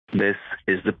This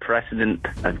is the President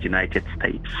of the United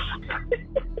States.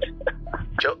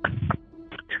 Joe,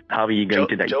 How are you going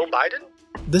to die? Joe Biden?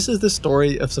 This is the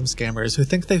story of some scammers who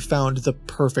think they found the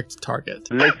perfect target.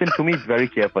 Listen to me very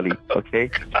carefully,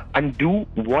 okay? And do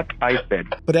what I said.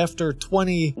 But after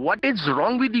 20, What is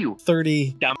wrong with you?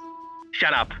 30,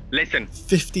 Shut up. Listen.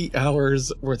 50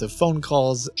 hours worth of phone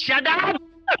calls, Shut up!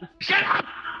 Shut up!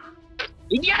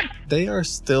 Idiot! they are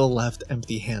still left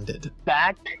empty-handed.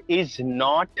 That is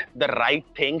not the right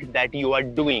thing that you are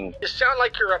doing. You sound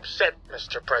like you're upset,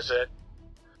 Mr. President.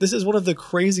 This is one of the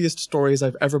craziest stories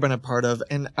I've ever been a part of,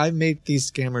 and I've made these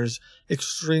scammers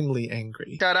extremely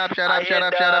angry. Shut up, shut I up, shut had,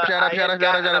 up, shut up, uh, shut up, I shut had up, shut up,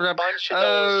 gotten shut a up. bunch of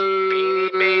those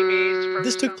Beanie Babies from...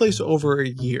 This took place over a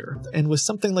year, and was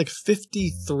something like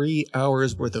 53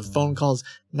 hours worth of phone calls,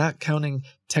 not counting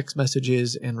text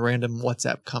messages and random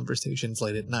WhatsApp conversations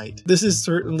late at night. This is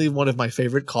certainly one of my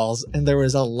favorite calls, and there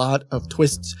was a lot of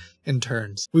twists and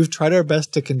turns. We've tried our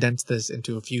best to condense this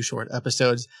into a few short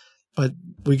episodes, but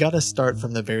we gotta start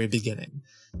from the very beginning,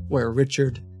 where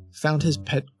Richard found his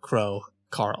pet crow,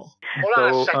 Carl. Hold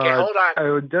on a second, hold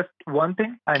on. Just one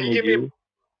thing I Can you need give me- you.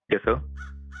 Yes, sir.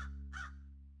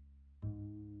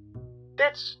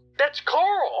 That's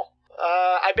Carl.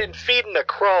 I've been feeding a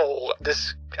crow.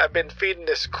 I've been feeding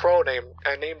this crow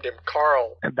I named him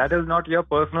Carl. That is not your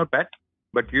personal pet,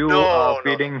 but you No, are no,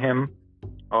 feeding him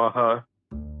or her.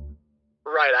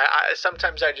 Right, I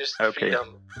sometimes I just Okay. feed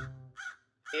him.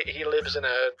 He lives in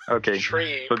a Okay.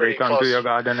 tree So they pretty come close. to your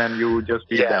garden and you just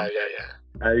feed them.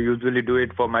 Yeah. I usually do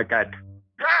it for my cat,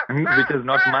 which is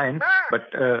not mine,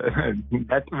 but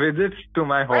that visits to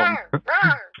my home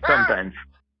sometimes.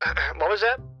 What was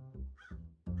that?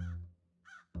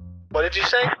 What did you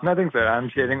say? Nothing, sir. I'm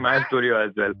sharing my studio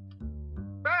as well.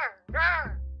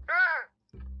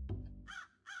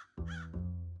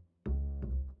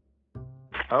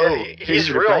 Oh, Yeah, he's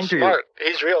real replying to you. smart.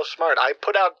 He's real smart. I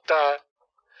put out a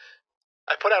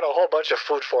whole bunch of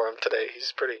food for him today.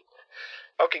 He's pretty.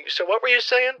 Okay, so what were you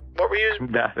saying? What were you?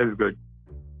 That is good.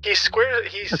 He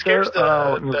scares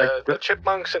the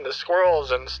chipmunks and the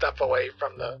squirrels and stuff away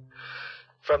from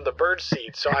the bird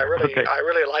seed. So I really Okay. I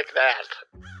really like that.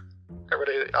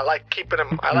 I like keeping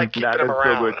him. I like keeping That him is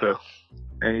around. so good, sir.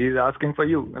 And he's asking for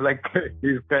you. Like,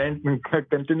 he's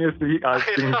continuously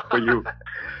asking for you.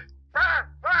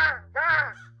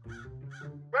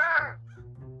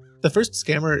 The first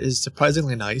scammer is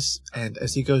surprisingly nice, and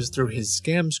as he goes through his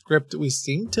scam script, we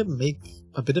seem to make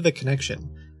a bit of a connection.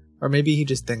 Or maybe he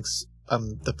just thinks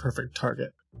I'm the perfect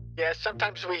target. Yeah,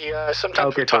 sometimes we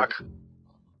Okay, talk.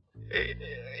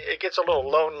 It gets a little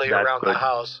lonely That's around good. the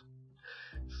house.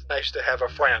 It's nice to have a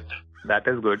friend. That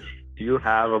is good. You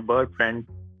have a bird friend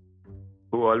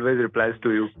who always replies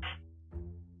to you.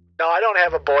 No, I don't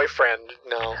have a boyfriend.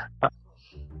 No,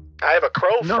 I have a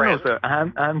crow No, friend. no, sir.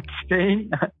 I'm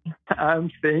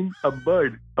saying a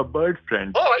bird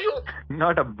friend, Oh, are you?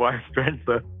 not a boyfriend,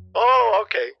 sir. Oh,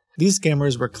 okay. These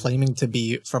scammers were claiming to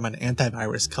be from an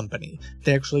antivirus company.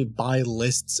 They actually buy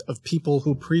lists of people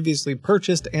who previously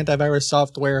purchased antivirus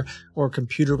software or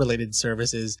computer-related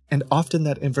services, and often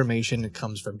that information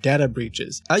comes from data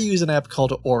breaches. I use an app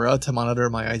called Aura to monitor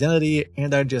my identity,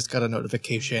 and I just got a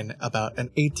notification about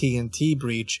an AT&T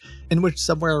breach in which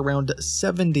somewhere around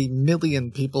 70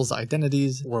 million people's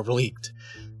identities were leaked.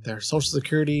 Their social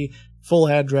security, full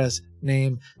address,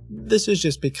 name. This is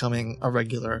just becoming a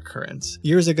regular occurrence.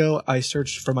 Years ago, I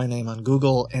searched for my name on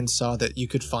Google and saw that you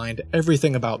could find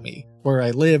everything about me, where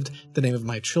I lived, the name of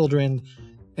my children,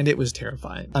 and it was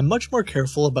terrifying. I'm much more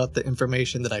careful about the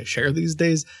information that I share these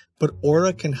days, but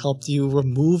Aura can help you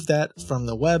remove that from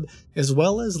the web, as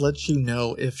well as let you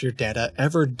know if your data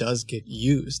ever does get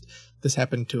used. This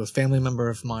happened to a family member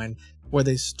of mine, where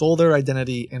they stole their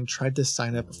identity and tried to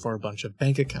sign up for a bunch of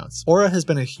bank accounts. Aura has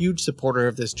been a huge supporter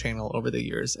of this channel over the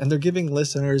years, and they're giving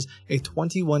listeners a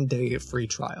 21-day free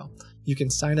trial. You can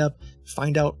sign up,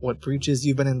 find out what breaches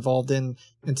you've been involved in,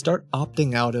 and start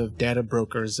opting out of data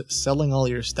brokers selling all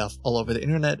your stuff all over the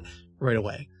internet right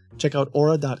away. Check out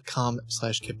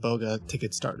aura.com/Kitboga to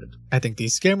get started. I think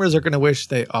these scammers are going to wish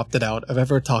they opted out of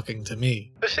ever talking to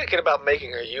me. I was thinking about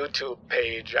making a YouTube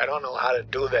page. I don't know how to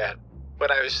do that. But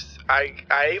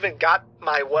I even got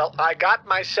I got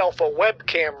myself a web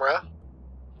camera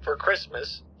for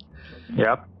Christmas.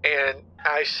 Yep. And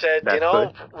I said, That's you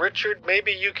know, good. Richard,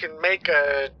 maybe you could make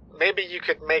a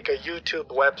YouTube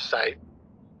website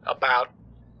about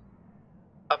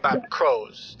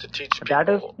crows to teach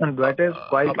people. That is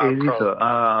quite about easy, crows.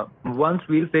 sir. Once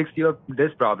we'll fix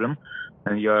this problem,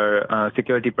 your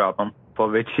security problem, for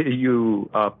which you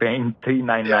are paying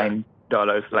 $399,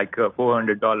 like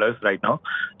 $400 right now.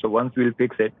 So once we'll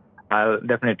fix it, I'll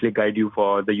definitely guide you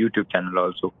for the YouTube channel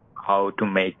also, how to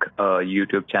make a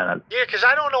YouTube channel. Yeah, because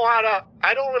I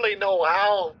don't really know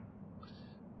how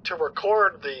to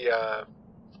record the,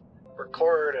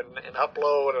 record and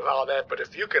upload and all that, but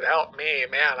if you could help me,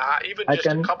 man, a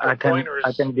couple of pointers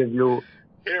I can give you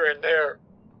here and there.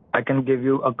 I can give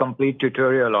you a complete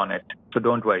tutorial on it, so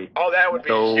don't worry. Oh, that would be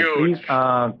so huge. Please,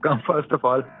 come first of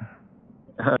all.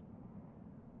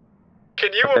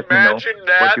 Can you let imagine me know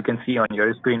that? what you can see on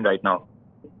your screen right now.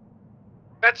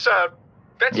 That's Yes,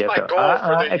 my sir. goal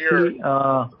for the actually,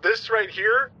 year. This right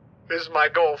here is my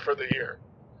goal for the year.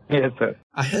 Yes, sir.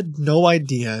 I had no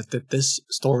idea that this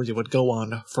story would go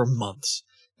on for months,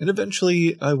 and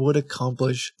eventually I would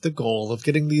accomplish the goal of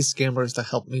getting these scammers to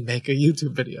help me make a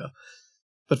YouTube video.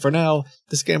 But for now,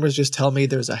 the scammers just tell me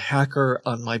there's a hacker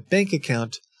on my bank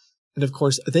account, and of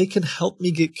course, they can help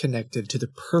me get connected to the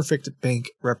perfect bank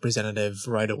representative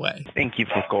right away. Thank you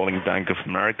for calling Bank of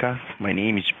America. My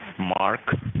name is Mark.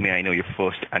 May I know your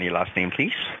first and your last name,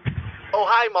 please? Oh,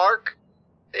 hi, Mark.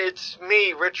 It's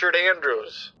me, Richard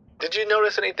Andrews. Did you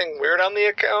notice anything weird on the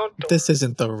account? This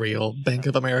isn't the real Bank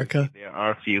of America. There are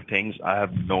a few things I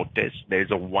have noticed. There's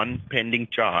a one pending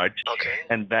charge. Okay.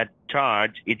 And that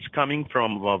charge, it's coming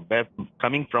from a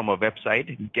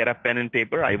website. Get a pen and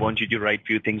paper. I want you to write a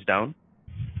few things down.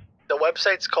 The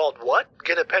website's called what?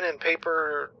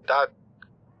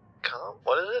 GetAPenAndPaper.com?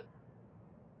 What is it?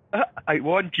 I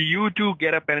want you to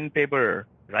get a pen and paper.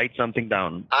 Write something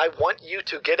down. I want you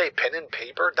to get a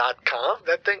penandpaper.com?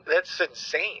 That's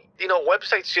insane. You know,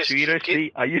 websites just...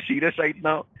 Seriously? Are you serious right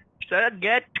now? Sir,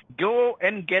 go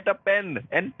and get a pen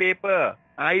and paper.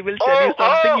 I will tell you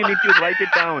something. You need to write it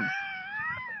down.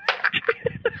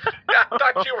 I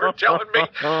thought you were telling me.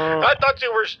 I thought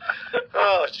you were...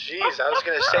 Oh, jeez. I was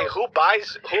going to say, who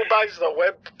buys the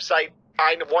website,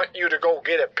 I want you to go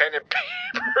get a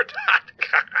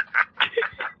penandpaper.com?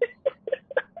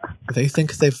 They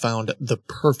think they've found the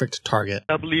perfect target.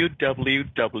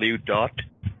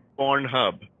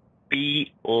 www.pornhub.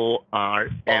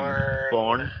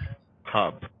 Porn.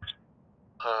 Pornhub.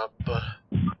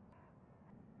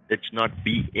 It's not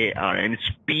B-A-R-N. It's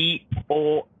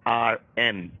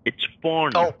P-O-R-N. It's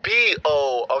porn. Oh,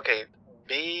 B-O. Okay.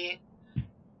 B-O-R-N.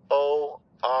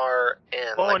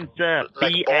 Porn, sir.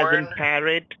 Like P born? as in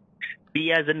parrot.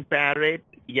 P as in parrot.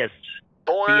 Yes.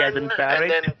 Born, P as in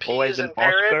parrot. and then P O as in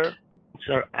parrot? Oscar.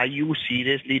 Sir, are you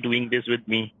seriously doing this with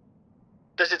me?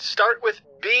 Does it start with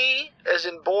B as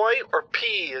in boy or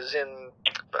P as in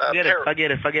parrot?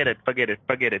 Forget it,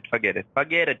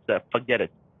 sir. Forget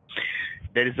it.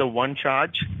 There is a one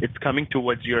charge. It's coming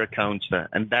towards your account, sir.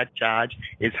 And that charge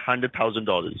is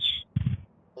 $100,000.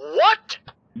 What?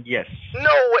 Yes.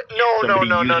 No,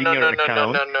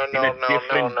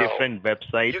 different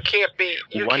websites. You can't be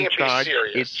charge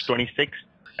serious. It's 26,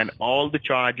 and all the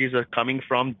charges are coming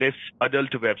from this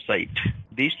adult website.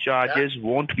 These charges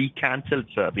won't be cancelled,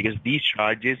 sir, because these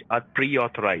charges are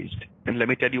pre-authorized. And let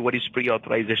me tell you what is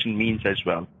pre-authorization means as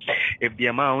well. If the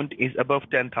amount is above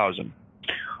 10,000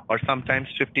 or sometimes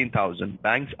 15,000,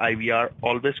 banks IVR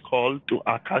always call to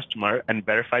our customer and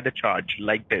verify the charge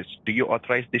like this. Do you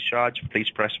authorize this charge? Please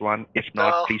press 1. If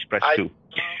not, please press 2.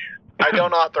 I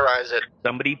don't authorize it.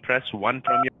 Somebody press 1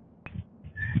 from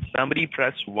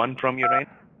your end.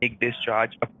 Make this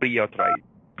charge a pre-authorized.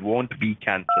 It won't be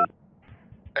cancelled.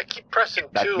 I keep pressing 2,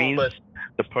 That means but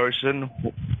the person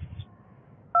who...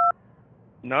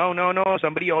 No.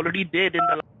 Somebody already did in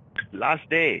the last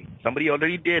day. Somebody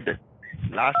already did.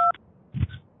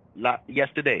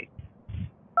 Yesterday.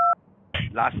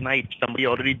 Last night, somebody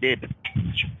already did.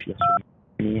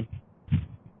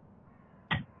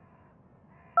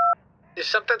 is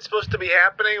something supposed to be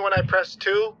happening when I press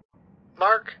 2,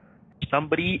 Mark?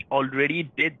 Somebody already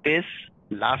did this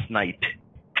last night.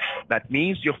 That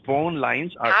means your phone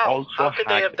lines are also How could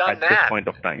they have hacked done at that? this point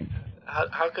of time.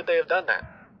 How could they have done that?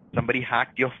 Somebody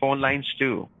hacked your phone lines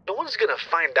too. No one's going to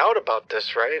find out about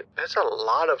this, right? That's a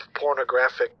lot of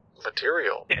pornographic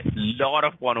material. Lot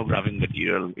of pornographic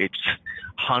material. It's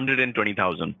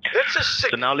 120,000. That's a So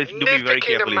now listen to me very significant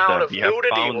carefully, amount sir. of You have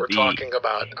nudity found we're the- talking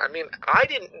about. I mean, I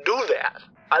didn't do that.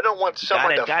 I don't want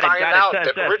someone to Got find out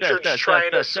it, that Richard's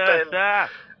trying to spend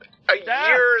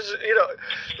years,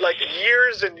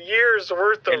 years and years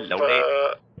worth of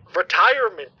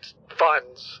retirement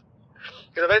funds.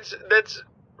 You know, that's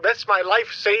my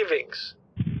life savings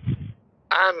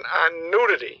on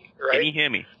nudity, right? Can you hear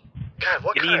me? God,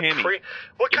 what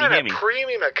kind of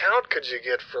premium account could you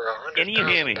get for $100,000? Can you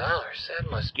hear me? That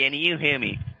must. Can you hear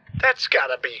me? That's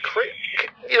gotta be crazy.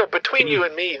 You know, between you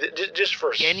and me, just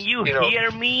for Can you hear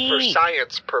me? for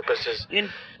science purposes.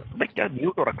 क्या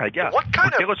mute हो रखा है क्या? What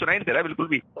kind बच्चे of को सुनाई नहीं दे रहा बिल्कुल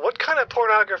भी. what kind of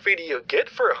pornography do you get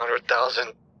for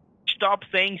 100,000? Stop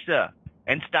saying sir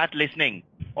and start listening,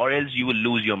 or else you will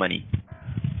lose your money.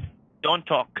 Don't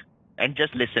talk and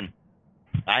just listen.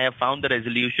 I have found the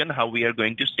resolution how we are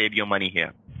going to save your money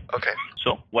here. Okay.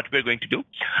 So what we're going to do,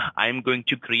 I'm going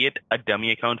to create a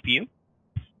dummy account for you.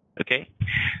 Okay.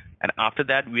 And after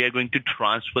that, we are going to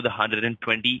transfer the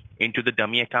 120 into the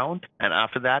dummy account. And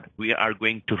after that, we are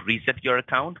going to reset your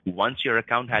account. Once your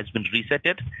account has been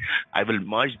resetted, I will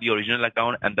merge the original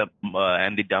account and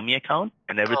the dummy account,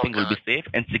 and everything will be safe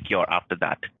and secure after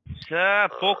that. Sir,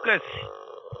 focus.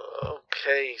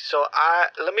 Okay, so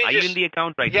let me Are just... you in the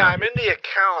account right now? Yeah, I'm in the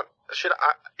account.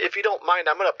 If you don't mind,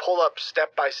 I'm going to pull up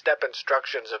step-by-step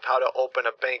instructions of how to open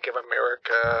a Bank of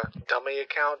America dummy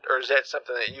account, or is that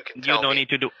something that you can tell me?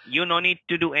 You no need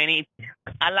to do any.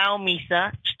 Allow me,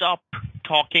 sir. Stop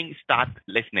talking. Start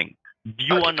listening.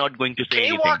 You are not going to say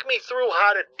anything. Can you walk me through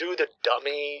how to do the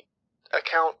dummy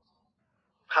account?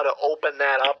 How to open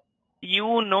that up?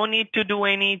 You no need to do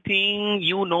anything.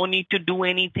 You no need to do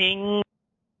anything.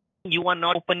 You are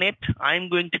not open it. I'm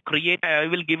going to create. I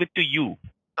will give it to you.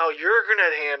 Oh, you're going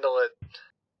to handle it.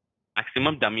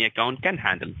 Maximum dummy account can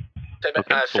handle.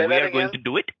 Okay, so we are going to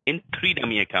do it in 3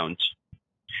 dummy accounts.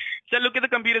 So look at the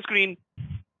computer screen.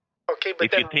 Okay, but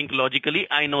if you think logically,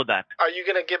 I know that. Are you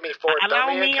going to give me 4 dummy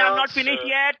accounts? Allow me, I'm not finished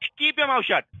yet. Keep your mouth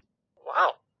shut.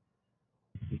 Wow.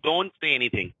 Don't say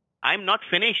anything. I'm not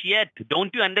finished yet.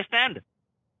 Don't you understand?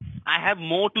 I have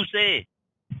more to say.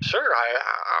 Sir,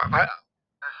 I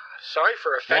sorry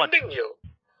for offending you.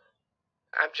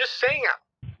 I'm just saying...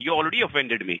 You already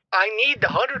offended me. I need the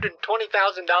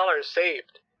 $120,000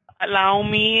 saved. Allow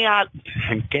me.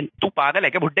 तू पागल है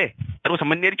क्या बुड्ढे? तेरे को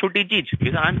समझ नहीं आ रही छोटी चीज?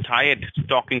 Because I'm tired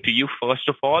talking to you. First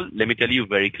of all, let me tell you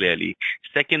very clearly.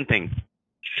 Second thing,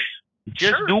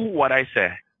 just do what I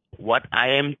say. What I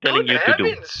am telling you to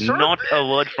do. Sir, not a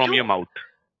word from your mouth.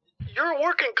 You're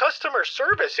working customer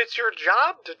service. It's your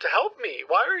job to help me.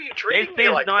 Why are you treating me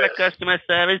like this? This is not a customer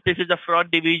service. This is a fraud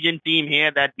division team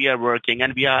here that we are working,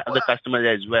 and we are other customers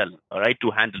as well, all right, to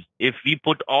handle. If we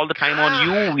put all the time on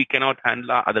you, we cannot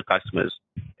handle our other customers.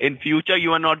 In future,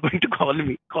 you are not going to call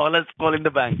me. Call us, call in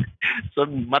the bank. So,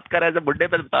 mat kar aisa budde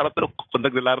pe bata raha tero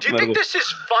kontak dila raha. Do you think this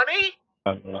is funny?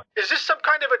 Is this some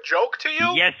kind of a joke to you?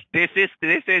 Yes, this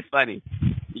is funny.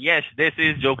 Yes, this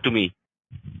is joke to me.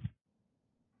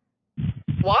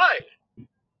 Why?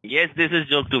 Yes, this is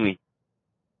joke to me.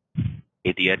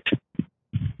 Idiot.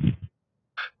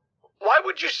 Why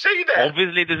would you say that?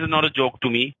 Obviously, this is not a joke to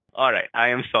me. All right, I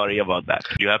am sorry about that.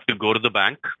 You have to go to the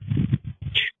bank.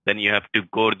 Then you have to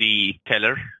go to the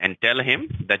teller and tell him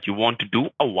that you want to do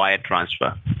a wire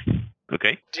transfer.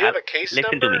 Okay? Do you have a case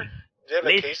number? Listen to me. Do you have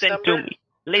a case number?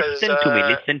 Listen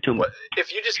to me.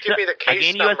 If you just give me the case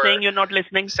again, number... you are saying you're not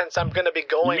listening? Since I'm going to be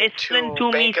going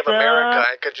to Bank of sir. America,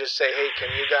 I could just say, hey, can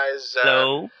you guys...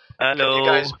 Can you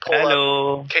guys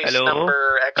pull up case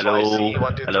number XYZ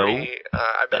 123?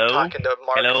 I've been talking to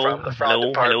Mark from the fraud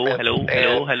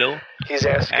department. He's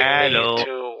asking me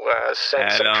to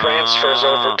send some transfers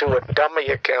over to a dummy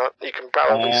account. You can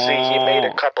probably see he made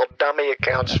a couple dummy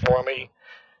accounts for me.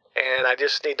 And I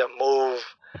just need to move...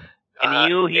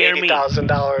 Can you hear me?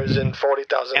 $80,000 and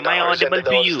 $40,000 Am I audible into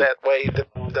those, to you? that way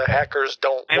the hackers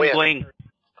don't win.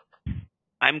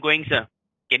 I'm going, sir.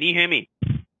 Can you hear me?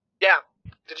 Yeah.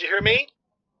 Did you hear me?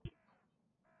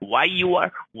 Why you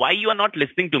are not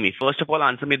listening to me? First of all,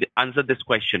 answer this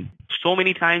question. So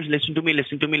many times, listen to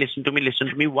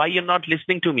me. Why you're not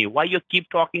listening to me? Why you keep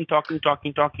talking? It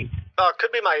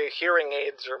could be my hearing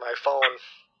aids or my phone.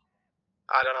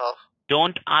 I don't know.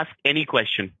 Don't ask any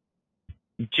question.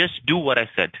 Just do what I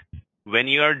said. When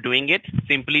you are doing it,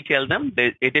 simply tell them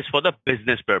that it is for the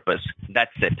business purpose.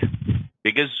 That's it.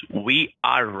 Because we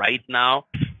are right now,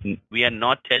 we are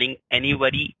not telling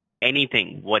anybody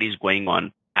anything what is going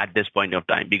on at this point of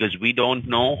time, because we don't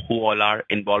know who all are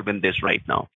involved in this right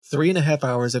now. 3.5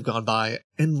 hours have gone by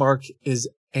and Mark is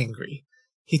angry.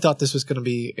 He thought this was going to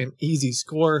be an easy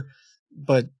score,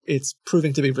 but it's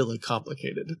proving to be really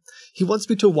complicated. He wants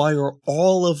me to wire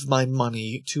all of my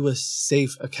money to a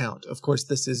safe account. Of course,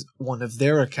 this is one of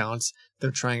their accounts.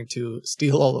 They're trying to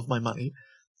steal all of my money.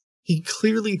 He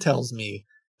clearly tells me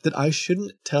that I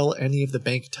shouldn't tell any of the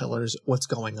bank tellers what's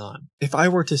going on. If I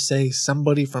were to say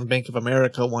somebody from Bank of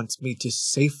America wants me to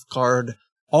safeguard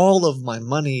all of my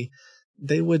money,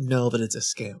 they would know that it's a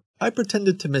scam. I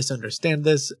pretended to misunderstand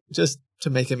this just to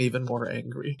make him even more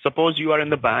angry. Suppose you are in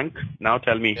the bank. Now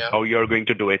tell me how you're going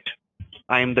to do it.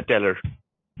 I am the teller.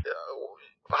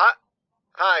 Hi,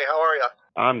 how are you?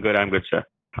 I'm good, sir.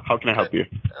 How can I help you?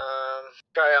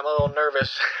 Sorry, I'm a little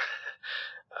nervous.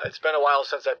 It's been a while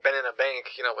since I've been in a bank.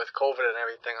 With COVID and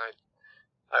everything,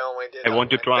 I only did. I want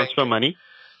to transfer money.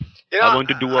 I want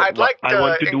to do. I'd like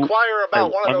to inquire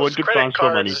about one of those credit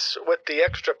cards with the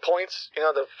extra points.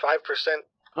 The 5%.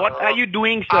 What are you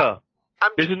doing, sir?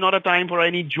 This is not a time for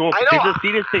any joke. I know, this is a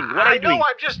serious thing. What are you doing?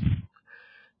 I'm just...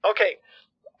 Okay.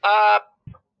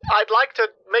 I'd like to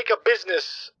make a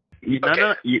business.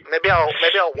 No. Maybe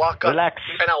I'll walk up relax.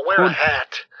 And I'll wear a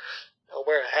hat. I'll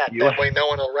wear a hat. That way no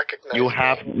one will recognize me. You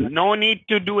have no need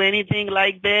to do anything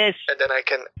like this. And then I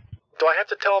can... Do I have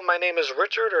to tell him my name is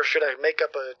Richard, or should I make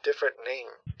up a different name?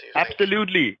 Do you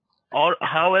Absolutely. think? Or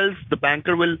how else the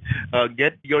banker will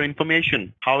get your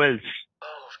information? How else?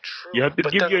 Oh, true. You have to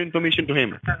give your information to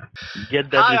him.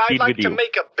 Get that receipt I'd like with you. to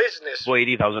make a business. For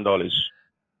 $80,000.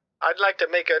 I'd like to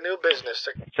make a new business,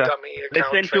 a dummy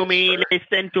account Listen to me.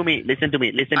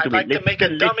 I'd like to make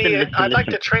a dummy. I'd like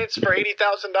to transfer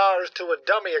 $80,000 to a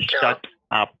dummy account. Shut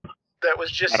up. That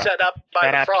was just set up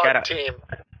by the fraud team.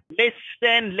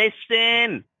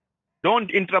 Listen.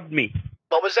 Don't interrupt me.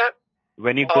 What was that?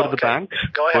 When you go to the bank,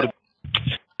 go ahead.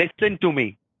 Listen to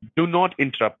me. Do not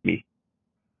interrupt me.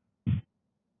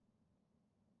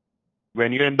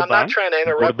 When you're in the bank, I'm not trying to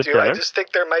interrupt you. I just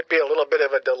think there might be a little bit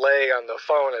of a delay on the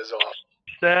phone is all.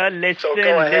 Sir, listen. So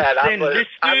go ahead. Listen.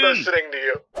 I'm listening to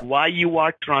you. Why you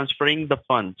are transferring the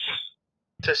funds?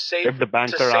 To save. If the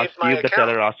banker asks you, if the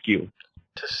teller asks you.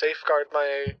 To safeguard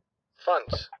my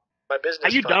funds. My business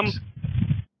funds. Are you funds. dumb?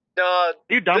 No. Are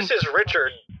you dumb? This is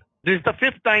Richard. This is the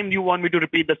 5th time you want me to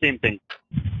repeat the same thing.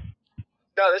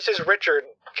 No, this is Richard.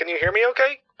 Can you hear me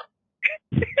okay?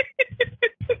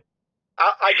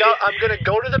 I'm going to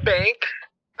go to the bank.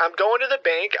 I'm going to the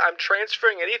bank. I'm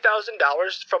transferring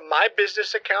 $80,000 from my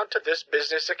business account to this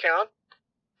business account.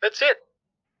 That's it.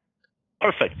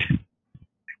 Perfect.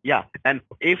 Yeah, and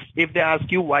if they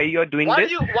ask you why you're doing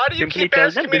this, why do you keep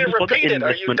asking me to repeat it?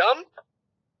 Are you dumb?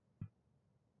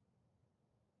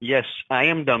 Yes, I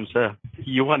am dumb, sir.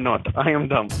 You are not. I am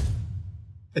dumb.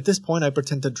 At this point, I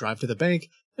pretend to drive to the bank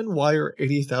and wire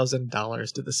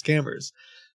 $80,000 to the scammers.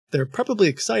 They're probably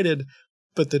excited,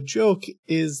 but the joke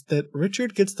is that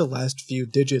Richard gets the last few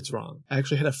digits wrong. I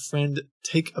actually had a friend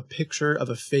take a picture of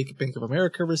a fake Bank of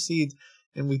America receipt,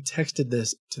 and we texted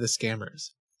this to the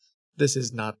scammers. This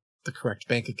is not the correct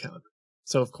bank account.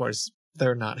 So, of course,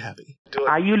 they're not happy.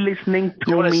 Are you listening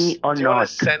to me or not? Do you want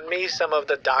to send me some of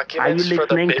the documents for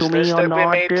the business that we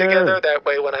made together? That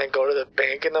way when I go to the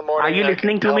bank in the morning, are you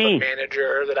listening to me? The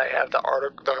manager that I have the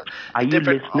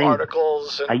different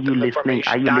articles and are you listening?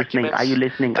 Are you listening? Are you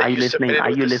listening? Are you listening? Are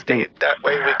you listening? That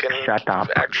way we can Shut up.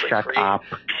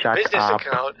 Business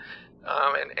account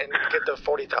and get the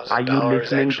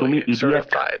 $40,000 actually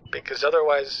certified. Because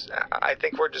otherwise, I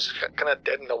think we're just kind of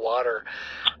dead in the water.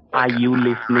 Are you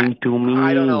listening to me?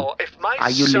 I don't know. If my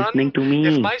listening to me?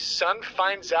 If my son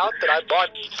finds out that I bought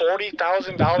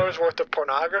 $40,000 worth of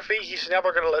pornography, he's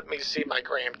never going to let me see my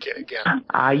grandkid again.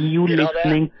 Are you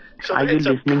listening? So are you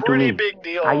listening to me? It's a pretty big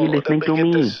deal. Are you listening to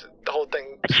me? The whole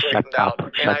thing straightened out.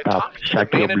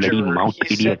 Shut your bloody mouth,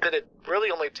 he idiot. said that it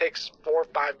really only takes 4 or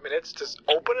 5 minutes to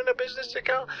open a business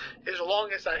account as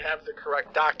long as I have the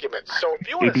correct documents. So if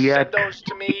you want to send those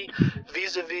to me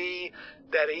vis-a-vis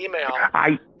that email,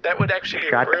 that would actually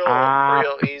be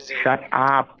real easy. Shut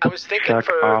up. I was thinking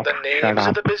for the names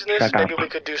of the business, maybe we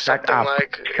could do something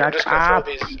like, I'm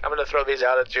going to throw these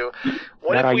out at you.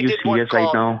 What if we did one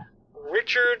called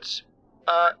Richard's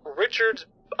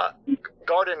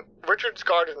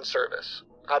Garden Service?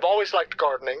 I've always liked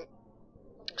gardening,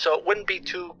 so it wouldn't be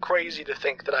too crazy to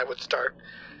think that I would start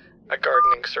a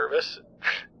gardening service.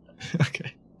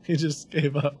 Okay, he just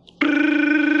gave up.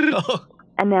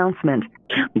 Announcement.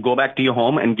 Go back to your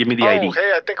home and give me the ID.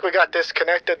 Okay, I think we got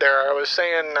disconnected there. I was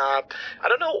saying, I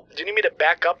don't know, do you need me to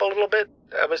back up a little bit?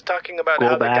 I was talking about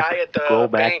how the guy at the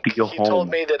bank, he told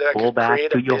me that I could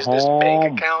create a business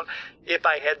bank account if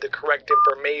I had the correct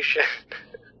information.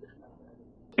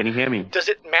 Can you hear me? Does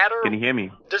it matter? Can you hear me?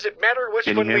 Does it matter which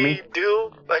one we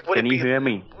do? Like, would Can you hear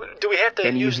me? Do we have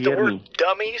to use the word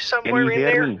dummy somewhere in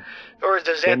there? Or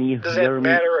does that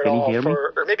matter at all?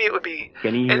 Or maybe it would be...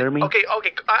 Can you hear me? Okay.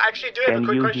 I actually do have a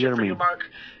quick question for you, Mark.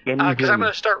 Because I'm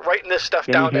going to start writing this stuff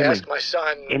down to ask my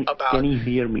son about... Can you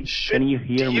hear me? Can you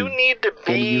hear me? Do you need to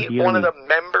be one of the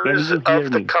members of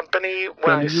the company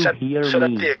when I set up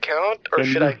the account? Or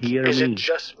is it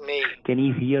just me? Can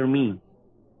you hear me?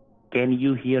 Can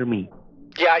you hear me?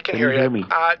 Yeah, I can hear you.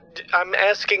 I'm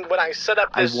asking when I set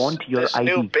up this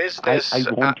new business,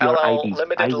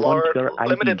 limited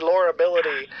lore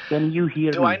ability. Can you hear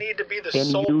me? Do I need to be the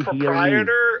sole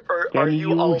proprietor, or are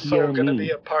you also going to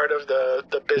be a part of the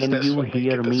business when we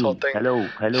get this whole thing set up?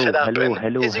 And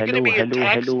is it going to be a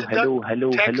tax deductible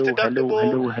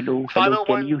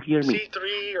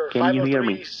 501c3 or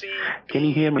 503c? Can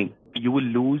you hear me? You will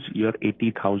lose your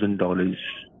 $80,000.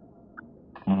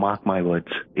 Mark my words,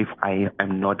 if I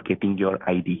am not getting your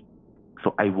ID.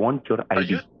 So I want your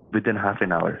ID within half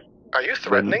an hour. Are you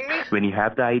threatening me? When you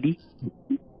have the ID?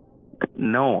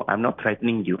 No, I'm not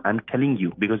threatening you. I'm telling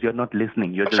you because you're not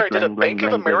listening. You're I'm sorry, did a Bank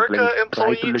of America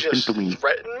employee just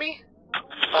threaten me?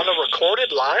 On a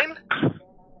recorded line?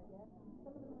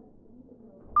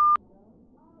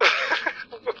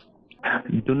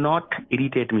 Do not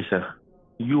irritate me, sir.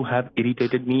 You have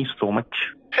irritated me so much.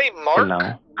 Hey, Mark.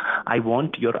 Now, I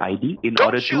want your ID in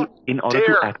order to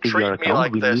activate your account.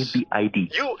 Like we need the ID.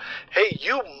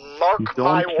 You mark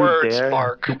my words,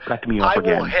 Mark. To cut me off I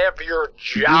will have your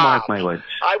job. You mark my words.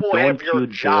 I will have your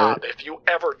job if you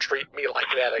ever treat me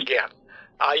like that again.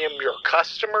 I am your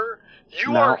customer.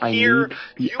 You are here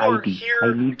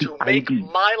to make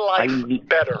my life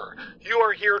better. You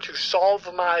are here to solve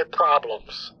my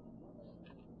problems.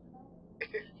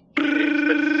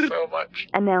 So much.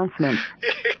 Announcement.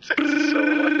 So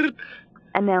much.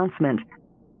 Announcement.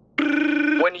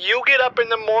 When you get up in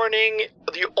the morning,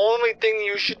 the only thing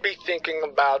you should be thinking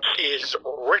about is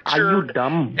Richard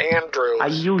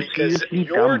Andrews. Because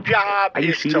your job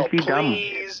is to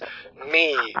please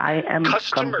me. I am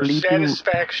customer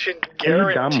satisfaction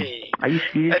guarantee. Are you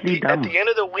seriously dumb? At the end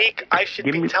of the week, I should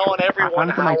be telling everyone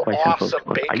how awesome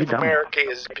Bank of America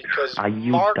is because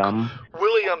Mark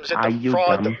Williams at the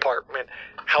fraud department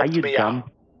helped me out.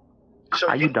 So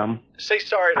are you dumb? Say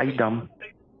sorry to me. Are you dumb?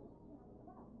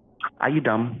 Are you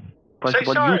dumb? First of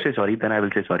all, you say sorry, then I will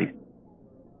say sorry.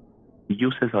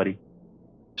 You say sorry.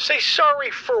 Say sorry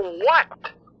for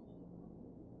what?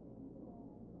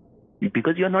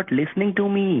 Because you're not listening to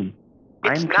me.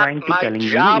 It's I'm trying to tell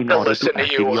you in order to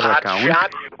activate your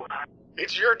account.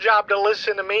 It's your job to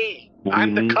listen to me.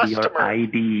 I'm the customer. Your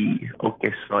ID.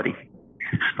 Okay, sorry.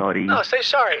 Sorry. No, say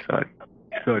sorry.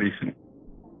 Sorry.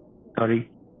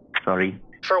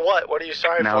 For what? What are you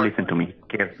sorry now for? Now listen to me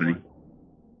carefully.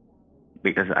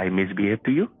 Because I misbehaved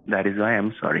to you, that is why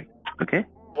I'm sorry. Okay?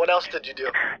 What else did you do?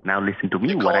 Now listen to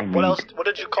me. What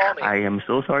did you call me? I am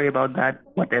so sorry about that.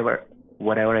 Whatever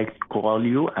I call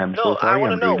you, I'm so sorry. I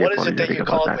want to know. What is it that you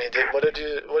called me? What did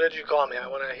you call me? I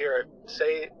want to hear it.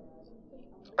 Say,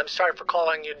 I'm sorry for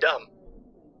calling you dumb.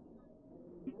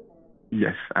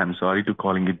 Yes, I'm sorry to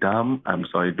calling you dumb. I'm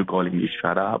sorry to calling you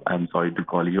shut up. I'm sorry to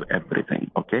call you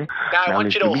everything, okay? Now I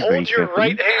want you to hold your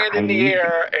right hand in the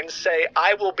air and say,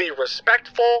 I will be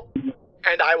respectful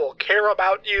and I will care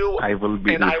about you I will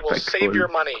be and respectful. I will save your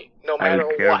money no matter what. I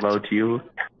will care about you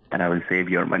and I will save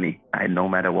your money no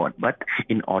matter what. But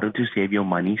in order to save your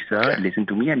money, sir, listen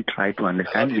to me and try to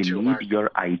understand. We need your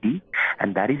ID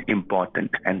and that is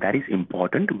important. And that is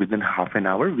important. Within half an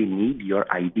hour, we need your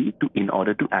ID in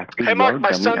order to activate your Mark,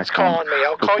 my son's calling me.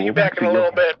 I'll call you back in a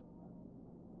little bit.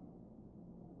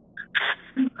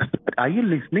 Are you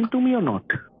listening to me or not?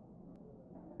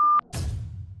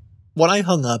 When I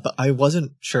hung up, I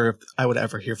wasn't sure if I would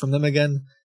ever hear from them again,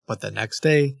 but the next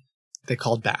day, they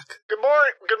called back. Good morning.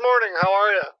 How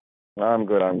are you? I'm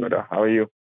good. How are you?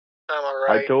 I'm all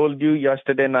right. I told you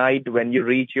yesterday night when you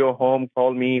reach your home,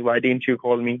 call me. Why didn't you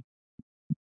call me?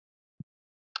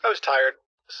 I was tired.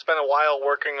 Spent a while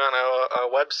working on a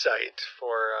website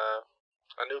for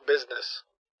a new business.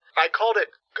 I called it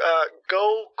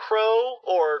Go Crow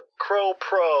or Crow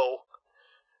Pro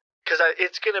because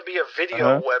it's going to be a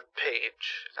video web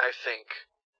page, I think.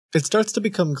 It starts to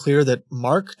become clear that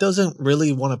Mark doesn't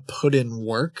really want to put in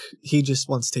work. He just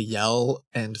wants to yell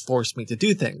and force me to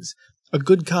do things. A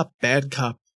good cop, bad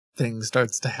cop thing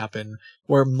starts to happen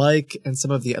where Mike and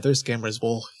some of the other scammers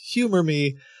will humor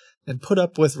me and put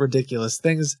up with ridiculous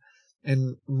things,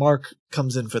 and Mark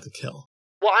comes in for the kill.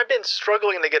 Well, I've been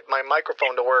struggling to get my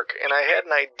microphone to work, and I had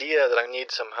an idea that I need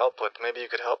some help with. Maybe you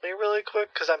could help me really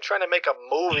quick, because I'm trying to make a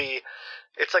movie.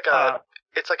 It's like a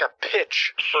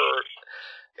pitch for...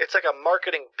 It's like a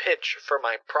marketing pitch for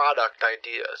my product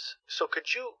ideas. So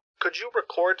could you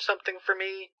record something for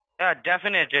me? Yeah,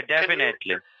 definitely.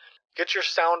 Get your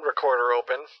sound recorder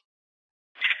open.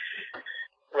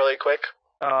 Really quick.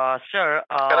 Sir.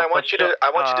 And I want you to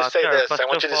say this. I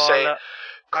want you to say,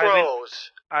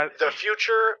 crows, the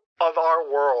future of our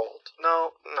world.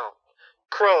 No.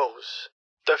 Crows,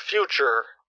 the future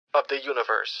of the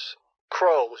universe.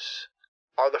 Crows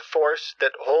are the force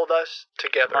that hold us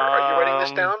together. Are you writing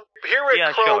this down? Here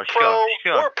at Crow,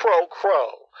 we're pro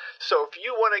Crow. So if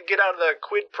you want to get out of the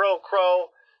quid pro Crow,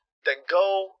 then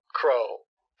go Crow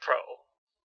Pro.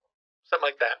 Something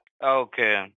like that.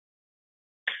 Okay.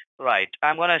 Right.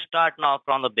 I'm going to start now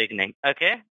from the beginning.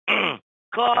 Okay?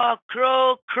 Caw,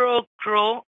 crow, crow,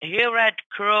 crow. Here at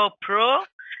Crow Pro,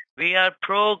 we are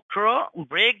Pro Crow.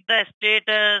 Break the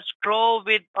status crow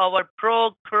with our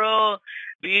Pro Crow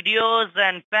videos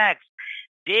and facts.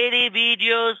 Daily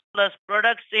videos plus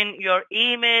products in your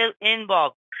email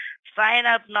inbox. Sign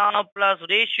up now plus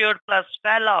ratio plus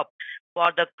fell up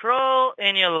for the crow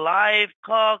in your life.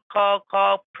 Caw, caw,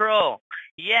 caw, pro.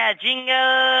 Yeah,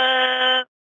 jingle.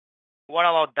 What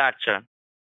about that, sir?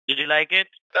 Did you like it?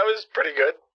 That was pretty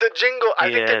good. The jingle,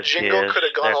 I think the jingle could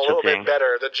have gone a little bit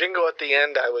better. The jingle at the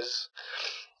end, I was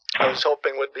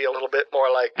hoping would be a little bit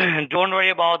more like. Don't worry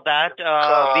about that.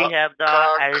 We have the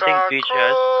editing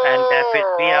features, and that's it.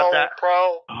 We have the.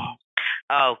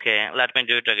 Okay, let me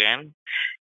do it again.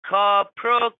 Caw,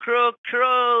 pro, crow,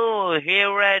 crow.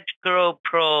 Here at Crow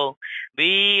Pro,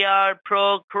 we are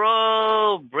Pro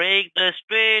Crow. Break the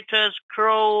status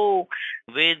crow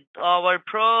with our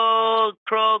Pro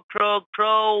Crow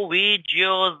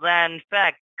videos and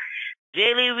facts.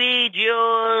 Daily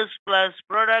videos plus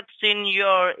products in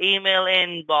your email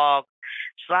inbox.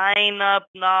 Sign up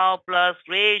now plus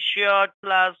ratio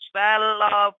plus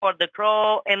follow for the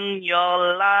crow in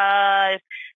your life.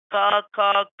 Caw,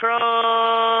 caw,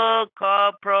 crow,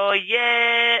 caw, pro,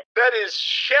 yeah. That is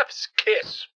chef's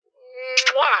kiss.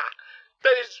 Mwah!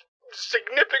 That is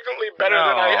significantly better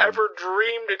than I ever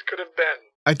dreamed it could have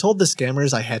been. I told the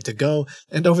scammers I had to go,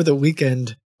 and over the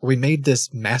weekend, we made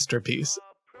this masterpiece.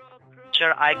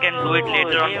 Sure, I can do it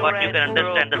later on, but you can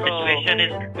understand the situation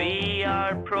is we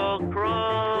are Pro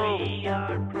Crow. We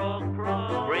are Pro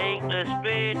Crow. Break the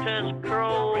status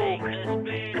crow.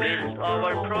 With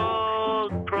our Pro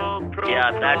Crow.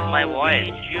 Yeah, that's my voice.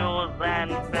 Videos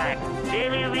and facts.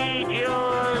 Daily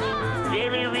videos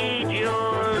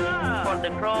for the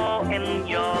crow in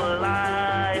your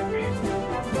life.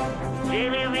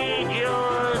 Daily videos.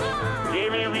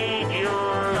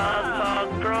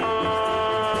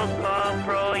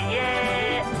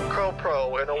 Crow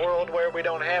Pro, in a world where we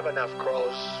don't have enough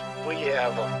crows, we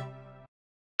have them.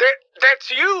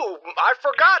 That's you! I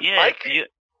forgot, Mike!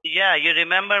 You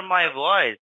remember my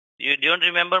voice. You don't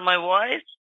remember my voice?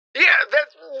 Yeah,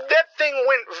 that thing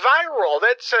went viral.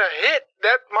 That's a hit.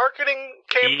 That marketing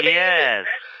campaign. Yes.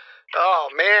 Oh,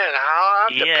 man, I'll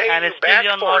have to pay you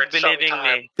back for it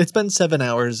sometime. Me. It's been 7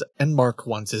 hours, and Mark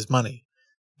wants his money.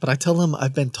 But I tell him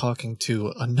I've been talking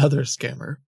to another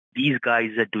scammer. These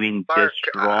guys are doing just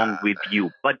wrong with you,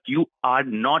 but you are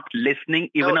not listening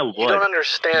even a word. You don't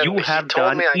understand. You have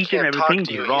done each and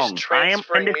everything wrong. I am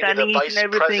understanding each and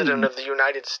everything. Vice President of the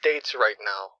United States right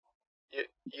now.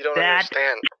 You don't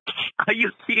understand. Are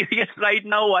you serious right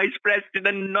now, Vice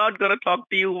President? Not gonna talk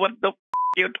to you. What the f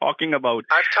you're talking about?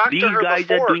 I've talked to her before, These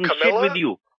guys are doing Camilla. shit with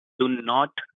you. Do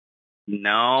not.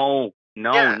 No.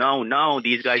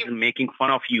 These guys are making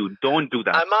fun of you. Don't do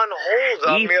that. I'm on hold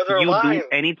on the other line. If you do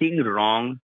anything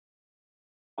wrong,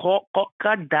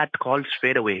 cut that call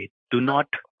straight away. Do not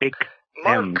pick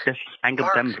them. Just hang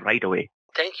up them right away.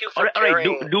 Thank you for caring.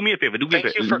 All right, do me a favor.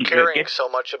 Thank you for caring so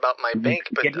much about my bank.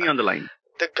 But get me on the line.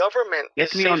 The government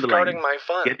is safeguarding my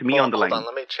funds. Get me on the line. Hold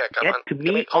on, let me check. Get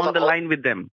me on the line with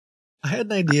them. I had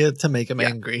an idea to make him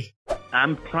angry.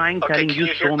 I'm telling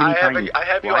you so many times. I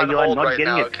have you on hold right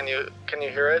now. Can you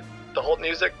hear it? The hold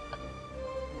music?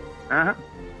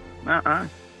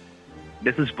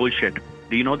 This is bullshit.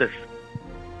 Do you know this?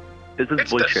 This is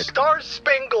bullshit. It's the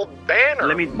Star-Spangled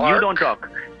Banner, Mark. You don't talk.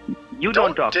 You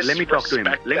don't talk. Let me talk to him.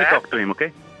 Let me talk to him,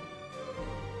 okay?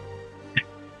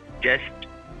 Just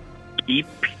keep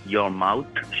your mouth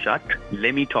shut.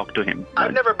 Let me talk to him.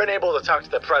 I've never been able to talk to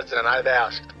the president. I've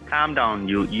asked. Calm down.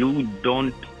 You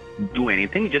don't do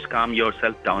anything. Just calm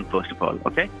yourself down first of all,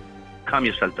 okay? Calm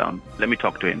yourself down. Let me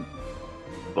talk to him.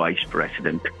 Vice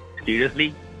President.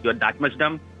 Seriously? You're that much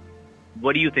dumb?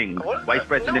 What do you think? Vice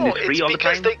President is free all the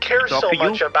time? It's because they care so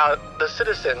much about the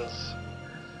citizens.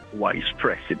 Vice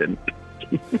President.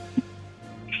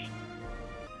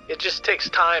 It just takes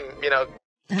time, you know.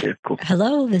 Cool.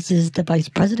 Hello, this is the Vice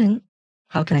President.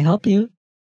 How can I help you?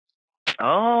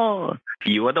 Oh,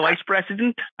 you are the Vice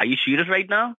President? Are you serious right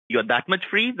now? You're that much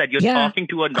free that you're talking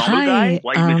to a normal guy?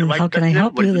 Mr. Vice How can I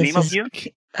help you? What's the name of you?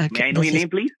 May I know your name,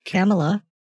 please? Kamala.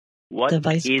 What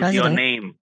is your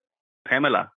name?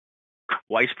 Pamela.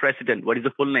 Vice President. What is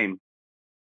the full name?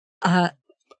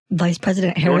 Vice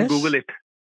President Harris. Don't Google it.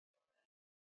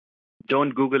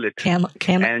 Don't Google it.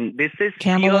 And this is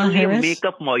Kamala purely Harris? a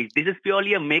makeup voice. This is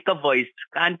purely a makeup voice.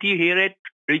 Can't you hear it?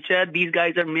 Richard, these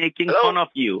guys are making fun of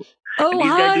you. Oh, and these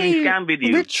guys doing scam with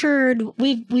you. Richard.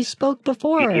 We spoke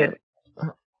before.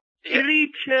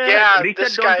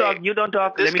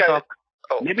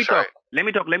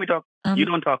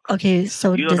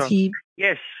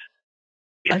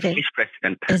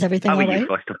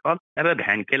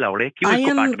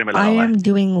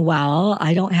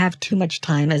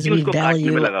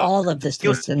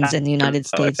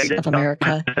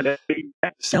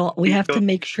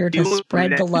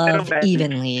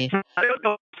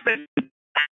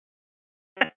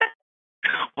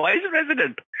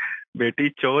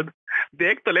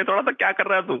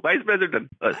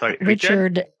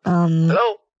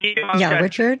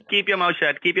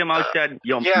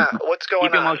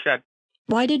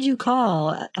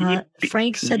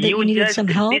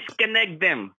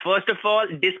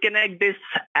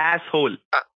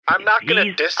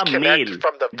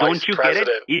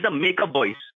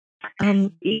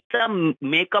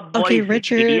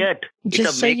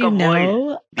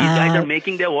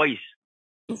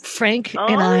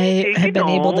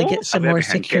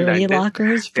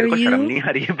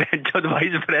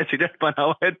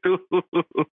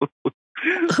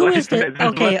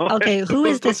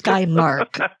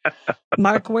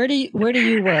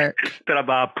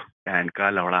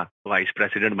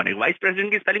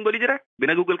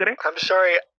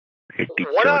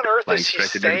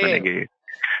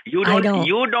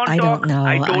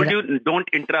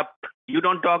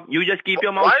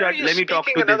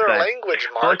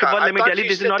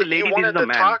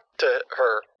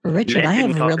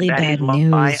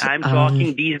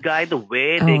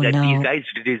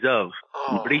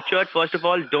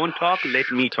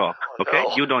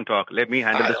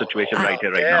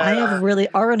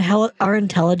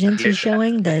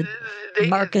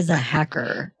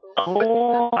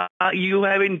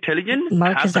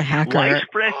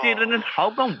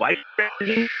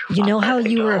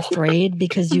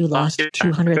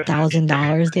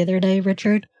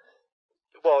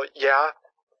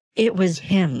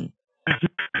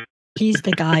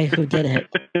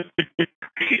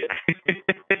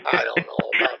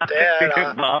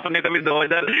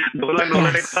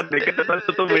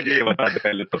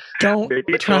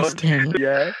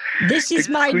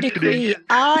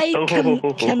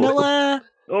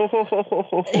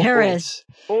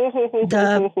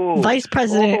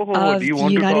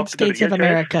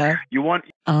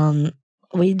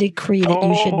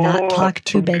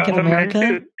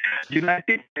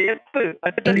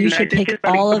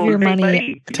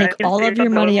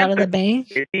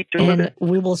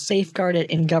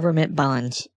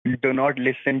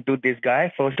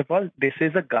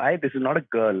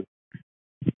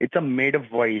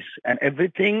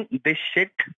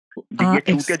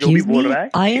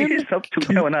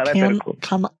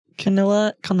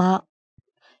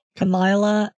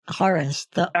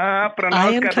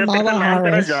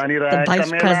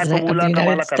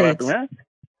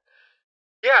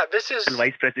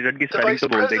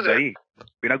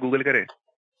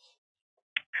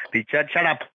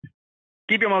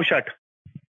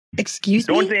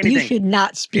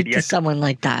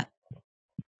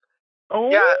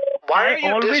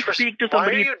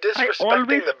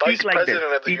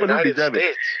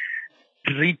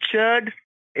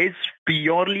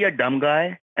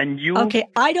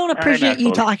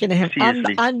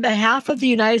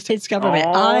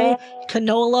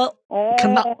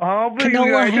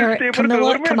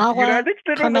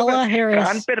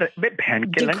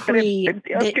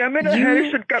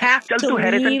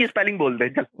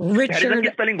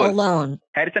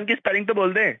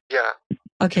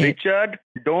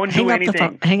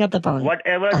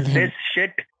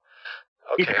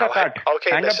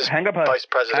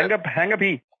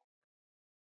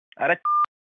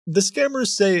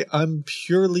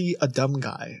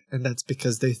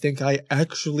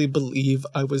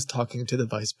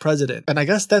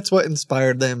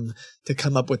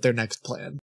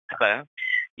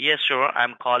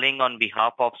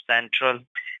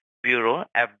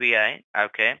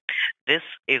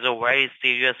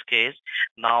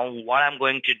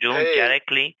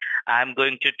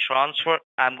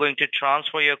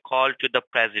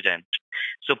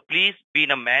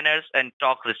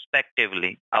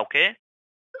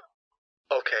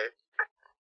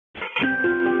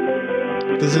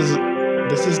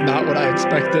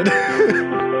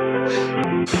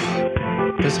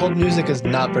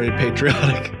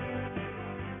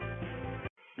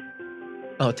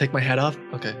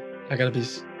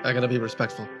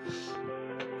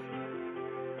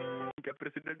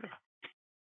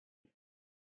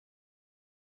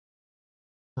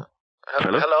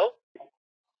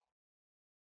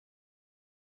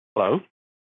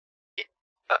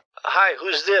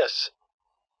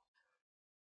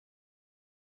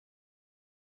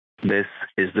 This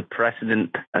is the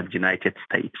President of the United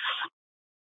States.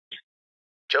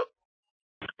 Joe?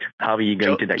 How are you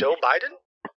going today? Joe Biden?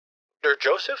 Or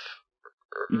Joseph?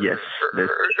 Yes.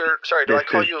 Sorry, do I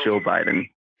call you Joe Biden?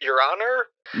 Your Honor?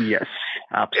 Yes,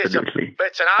 absolutely.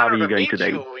 It's an honor to meet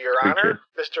you, Your Honor,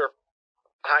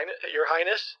 Your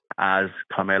Highness. As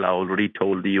Kamala already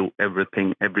told you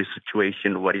everything, every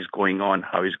situation, what is going on,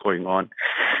 how is going on.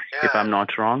 Yeah. If I'm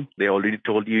not wrong, they already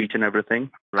told you each and everything,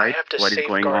 right? I have to what is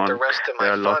going on? The rest of my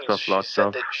there are funds. lots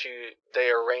of. They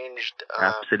arranged.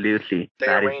 Absolutely.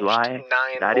 That is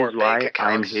why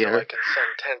I'm here. So I can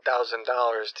send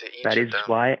 $10,000 to each That of is them.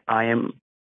 why I am.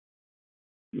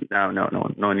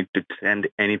 No need to send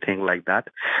anything like that.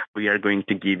 We are going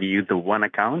to give you the one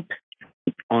account,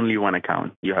 only one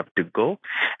account. You have to go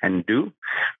and do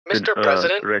Mr.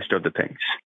 President, rest of the things.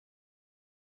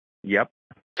 Yep.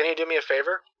 Can you do me a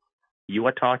favor? You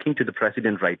are talking to the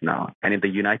president right now, and in the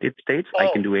United States, I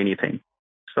can do anything.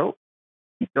 So,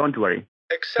 don't worry.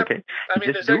 Except, okay.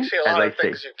 There's actually a lot of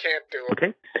things you can't do.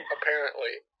 Okay.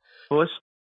 Apparently. First,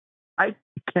 I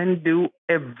can do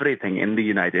everything in the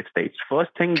United States.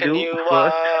 First thing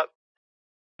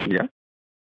Yeah.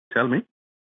 Tell me.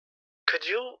 Could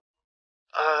you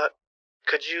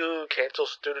cancel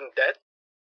student debt?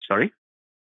 Sorry?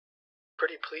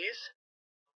 Pretty please?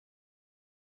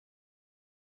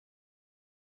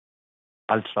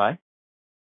 I'll try.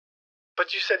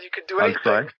 But you said you could do anything.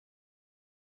 I'll try.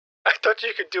 I thought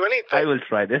you could do anything. I will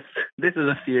try this. This is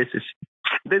a serious issue.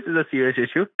 This is a serious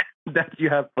issue that you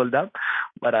have pulled up,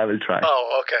 but I will try.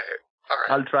 Oh, okay. All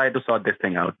right. I'll try to sort this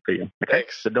thing out for you. Okay?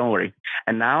 Thanks. So don't worry.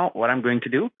 And now what I'm going to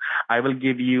do, I will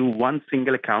give you one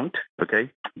single account.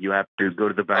 Okay? You have to go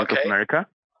to the Bank of America.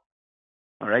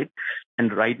 All right?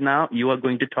 And right now you are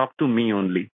going to talk to me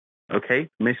only. Okay?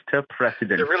 Mr.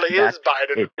 President. It really is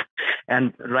Biden.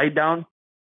 And write down,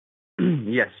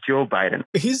 yes, Joe Biden.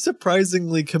 He's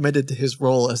surprisingly committed to his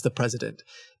role as the president,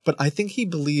 but I think he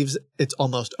believes it's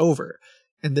almost over.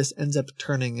 And this ends up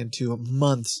turning into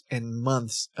months and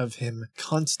months of him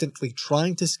constantly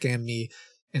trying to scam me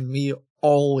and me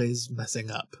always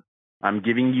messing up. I'm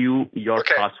giving you your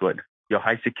password, your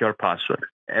high secure password.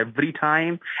 Every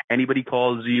time anybody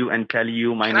calls you and tell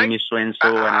you my name is so-and-so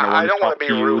and I don't want to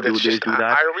be rude, do this, do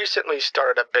that. I recently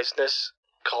started a business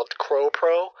called Crow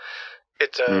Pro.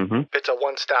 It's a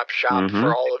one-stop shop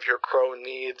for all of your Crow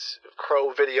needs,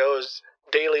 Crow videos,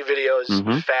 daily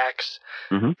videos, facts,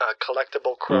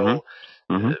 collectible Crow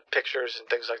pictures and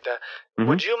things like that.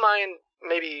 Would you mind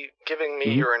maybe giving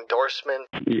me your endorsement?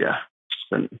 Yeah.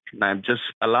 Now just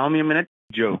allow me a minute.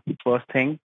 Joe, first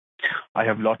thing, I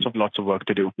have lots of work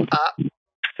to do.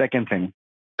 Second thing.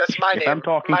 That's my name. If I'm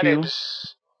talking to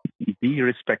you, be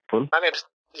respectful.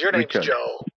 Your name's Richard.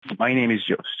 Joe. My name is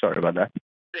Joe. Sorry about that.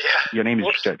 Yeah. Your name is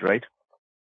Richard, right?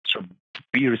 So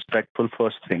be respectful,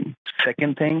 first thing.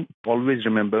 Second thing, always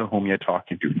remember whom you're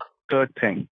talking to. Third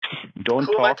thing, don't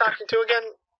talk. Who am I talking to again?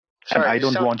 Sorry, I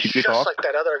don't want you to talk. Just like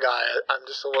that other guy. I'm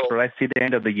just a little...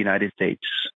 President of the United States.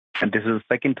 And this is the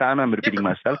second time I'm repeating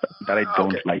myself that I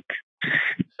don't like.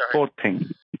 Sorry. Fourth thing,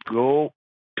 go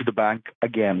to the bank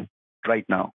again right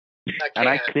now. And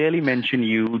I clearly mention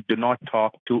you do not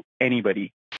talk to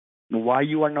anybody. Why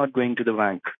you are not going to the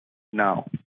bank now?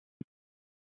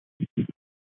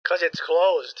 Because it's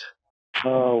closed.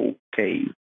 Okay.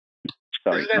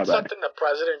 Sorry, Isn't that something the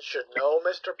president should know,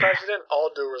 Mr. President?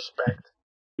 All due respect.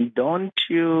 Don't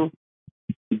you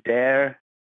dare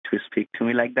to speak to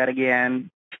me like that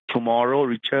again. Tomorrow,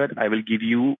 Richard, I will give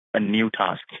you a new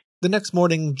task. The next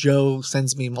morning, Joe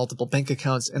sends me multiple bank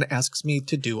accounts and asks me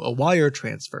to do a wire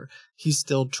transfer. He's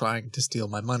still trying to steal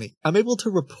my money. I'm able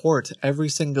to report every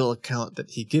single account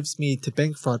that he gives me to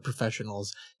bank fraud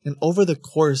professionals, and over the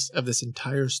course of this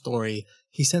entire story,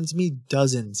 he sends me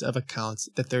dozens of accounts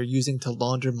that they're using to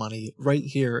launder money right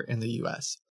here in the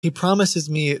US. He promises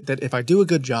me that if I do a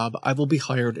good job, I will be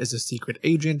hired as a secret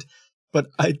agent, but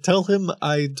I tell him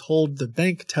I told the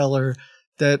bank teller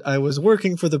that I was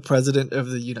working for the President of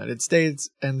the United States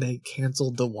and they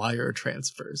canceled the wire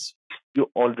transfers.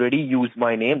 You already used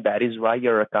my name. That is why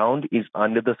your account is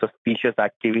under the suspicious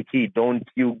activity. Don't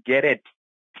you get it?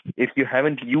 If you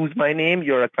haven't used my name,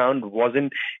 your account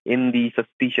wasn't in the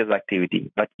suspicious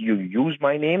activity. But you used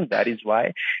my name. That is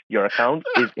why your account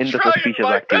is in the suspicious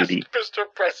activity. Best, Mr.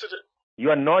 President. You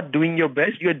are not doing your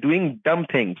best. You are doing dumb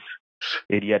things,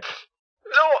 idiot.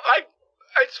 No,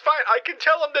 it's fine. I can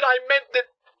tell him that I meant that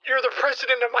you're the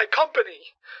president of my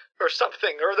company or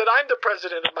something, or that I'm the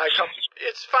president of my company.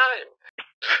 It's fine.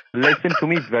 Listen to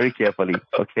me very carefully,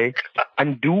 okay?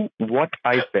 And do what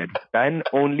I said. Then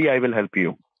only I will help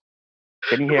you.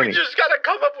 Can you hear me? We just gotta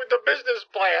come up with a business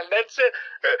plan. That's it.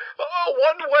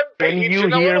 One web page Can you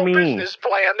and a hear little me? business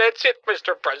plan. That's it,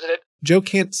 Mr. President. Joe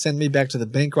can't send me back to the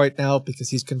bank right now because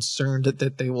he's concerned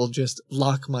that they will just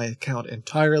lock my account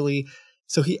entirely.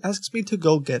 So he asks me to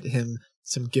go get him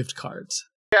some gift cards.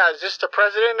 Yeah, is this the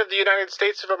President of the United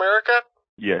States of America?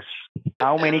 Yes.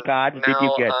 How many cards did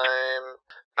you get?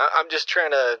 I'm just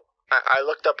trying to... I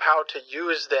looked up how to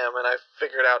use them, and I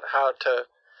figured out how to...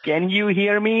 Can you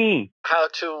hear me? How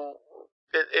to...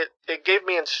 It gave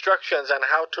me instructions on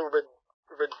how to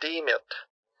redeem it.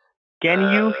 Can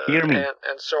you hear me?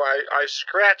 And so I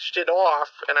scratched it off,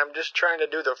 and I'm just trying to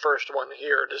do the first one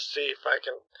here to see if I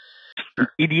can...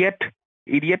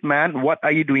 Idiot man, what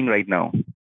are you doing right now?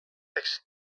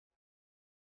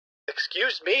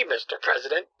 Excuse me, Mr.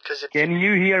 President, because Can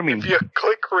you hear me? If you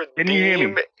click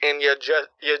redeem and you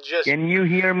just Can you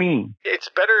hear me? It's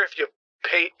better if you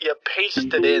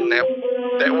paste it in that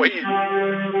way.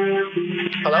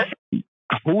 Hello?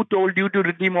 Who told you to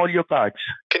redeem all your cards?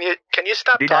 Can you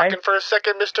stop talking for a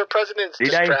second, Mr. President?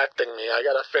 It's distracting me. I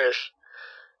gotta finish.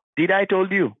 Did I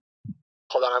told you?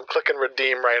 Hold on, I'm clicking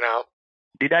redeem right now.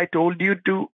 Did I told you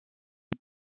to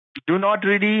do not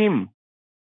redeem?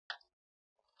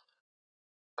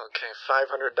 Okay,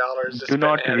 $500 is do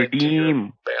not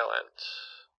redeem. Balance.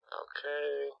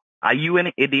 Okay. Are you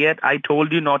an idiot? I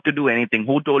told you not to do anything.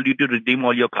 Who told you to redeem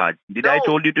all your cards? Did I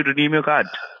told you to redeem your cards?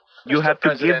 You have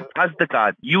to give us the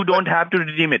card. You don't have to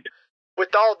redeem it.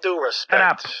 With all due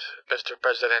respect, Mr.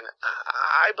 President,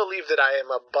 I believe that I am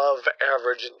above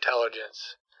average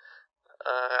intelligence.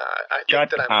 I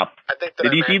think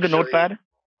Did you see the notepad?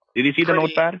 Did you see the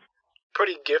notepad?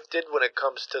 Pretty gifted when it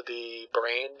comes to the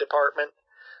brain department.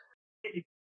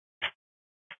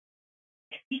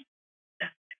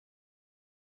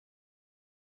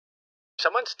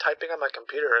 Someone's typing on my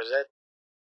computer.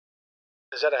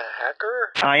 Is that a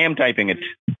hacker? I am typing it.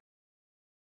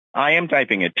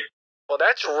 Well,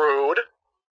 that's rude.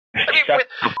 I mean,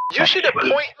 you should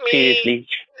appoint me.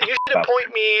 You should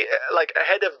appoint me like a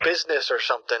head of business or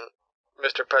something,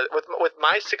 Mr. President. With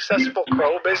my successful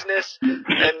Crow business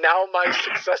and now my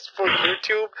successful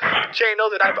YouTube channel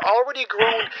that I've already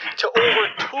grown to over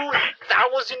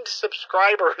 2,000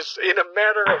 subscribers in a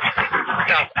matter of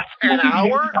an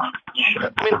hour.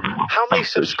 I mean, how many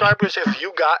subscribers have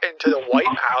you gotten to the White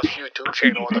House YouTube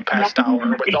channel in the past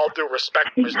hour? With all due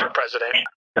respect, Mr. President.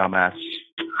 Dumbass.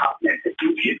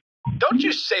 Don't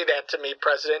you say that to me,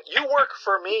 President. You work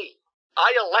for me.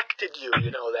 I elected you,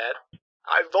 you know that.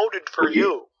 I voted for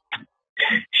you.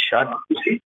 Shut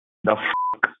the f***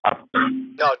 up.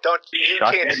 No, don't. You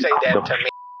can't say that to me.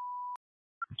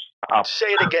 Up. Say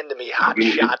it again to me,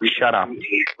 hotshot. Shut up.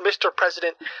 Mr.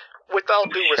 President, with all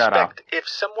due respect, if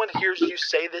someone hears you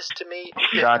say this to me,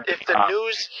 if the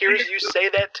news hears you say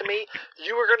that to me,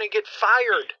 you are going to get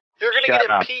fired. You're going to get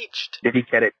impeached. Did he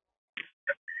get it?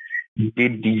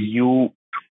 Did you?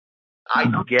 I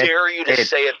dare you to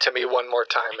say it to me one more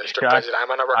time, Mr. President. I'm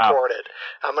going to record it.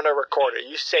 I'm going to record it.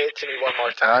 You say it to me one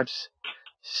more time.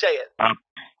 Say it. A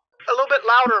little bit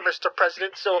louder, Mr.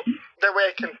 President, so that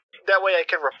way I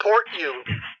can report you.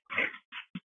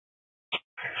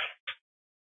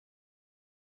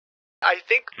 I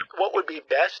think what would be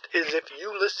best is if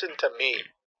you listen to me.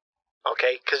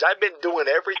 Okay, because I've been doing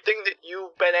everything that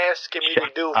you've been asking me to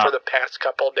do for the past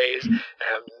couple of days, and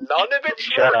none of it's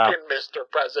working, Mr.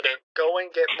 President. Go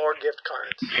and get more gift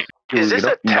cards. Is this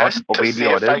a test to see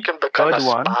if I can become a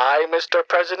spy, Mr.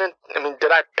 President? I mean,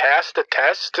 did I pass the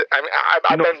test? I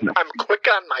mean, I'm quick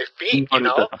on my feet, you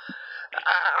know.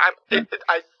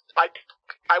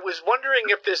 I was wondering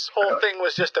if this whole thing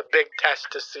was just a big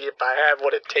test to see if I have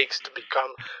what it takes to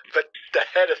become the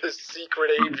head of the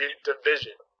secret agent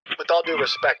division. With all due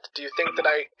respect, do you think that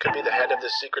I could be the head of the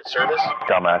Secret Service?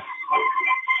 Dumbass.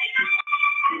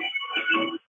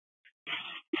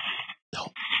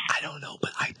 No, I don't know,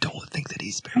 but I don't think that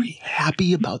he's very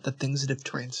happy about the things that have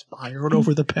transpired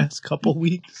over the past couple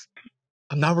weeks.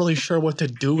 I'm not really sure what to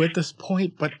do at this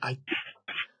point, but I'm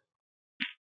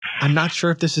not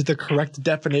sure if this is the correct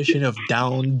definition of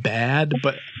down bad,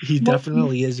 but he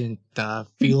definitely isn't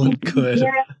feeling good.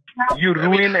 You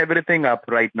ruin everything up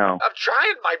right now. I'm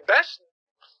trying my best.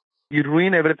 You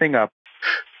ruin everything up.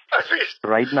 I mean,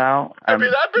 right now, I've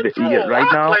been through a right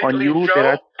lot now lately, on you Joe.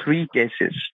 there are 3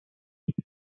 cases.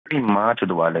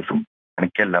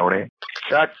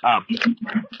 Shut up.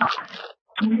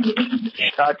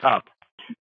 Shut up.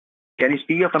 Can you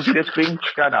see your computer screen?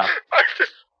 Shut up.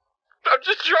 I'm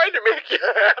just trying to make you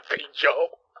happy,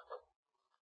 Joe.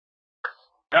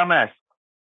 Dumbass.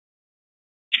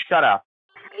 Shut up.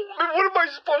 What am I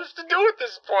supposed to do at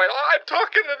this point? I'm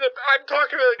talking to the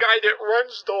guy that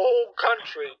runs the whole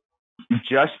country.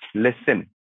 Just listen.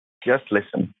 Just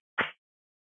listen.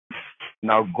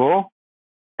 Now go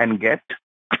and get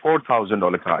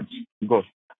 $4,000 cards. Go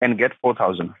and get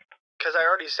 4,000. Because I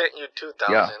already sent you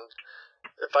 2,000. Yeah.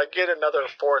 If I get another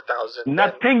 4,000,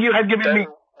 nothing you have given me.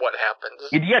 What happens?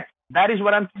 Idiot. That is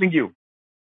what I'm telling you.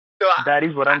 That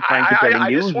is what I'm trying to tell you.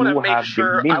 I just want to make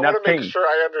sure. I want to make sure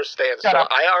I understand. Shut up.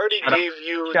 I already gave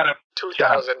you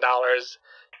 $2,000,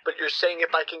 but you're saying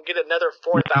if I can get another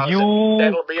 4,000,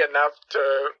 that'll be enough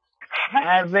to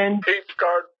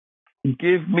safeguard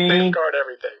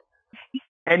everything.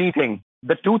 Anything.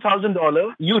 The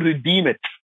 $2,000, you redeem it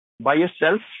by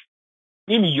yourself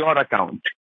in your account,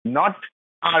 not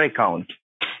our account.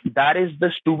 That is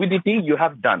the stupidity you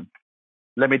have done.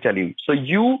 Let me tell you. So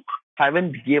you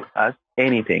haven't given us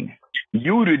anything.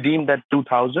 You redeem that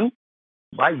 $2,000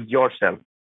 by yourself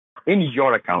in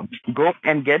your account. Go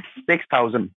and get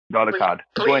 $6,000 card.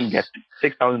 Please. Go and get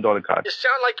 $6,000 card. You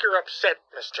sound like you're upset,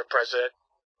 Mr. President.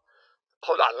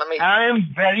 Hold on, let me... I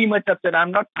am very much upset.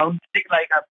 I'm not sounding like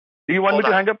a... Do you want me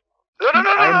to hang up?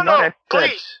 No.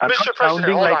 Please, Mr.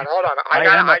 President, hold on. I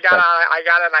got an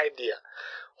idea.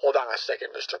 Hold on a second,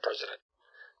 Mr. President.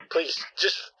 Please,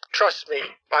 just trust me.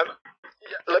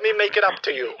 Let me make it up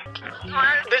to you.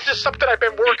 This is something I've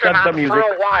been working on for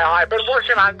a while. I've been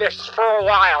working on this for a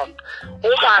while.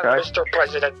 Hold on, Mr.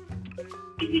 President.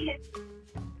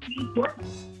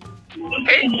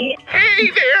 Hey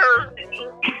there!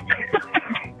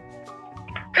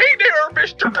 Hey there,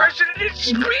 Mr. President,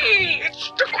 it's me!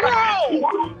 It's the Crow!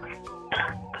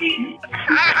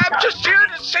 I'm just here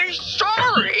to say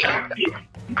sorry!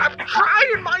 I'm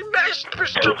trying my best,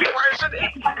 Mr.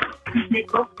 President!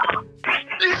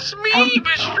 It's me,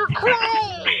 Mr.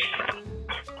 Crow!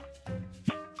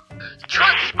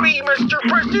 Trust me, Mr.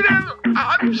 President!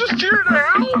 I'm just here to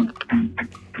help!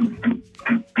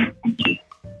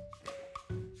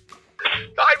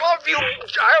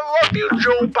 I love you,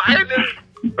 Joe Biden!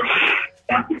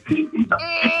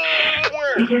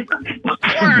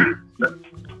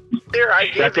 There,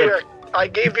 I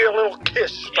gave you a little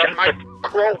kiss from my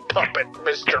crow puppet,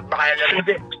 Mr. Biden.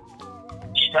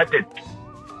 That's it.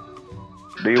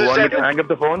 Do you want me to hang up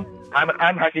the phone?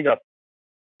 I'm hanging up.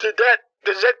 Does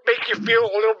that make you feel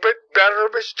a little bit better,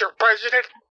 Mr. President?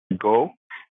 Go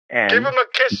and give him a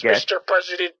kiss, Mr.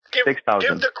 President. Give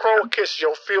the crow a kiss.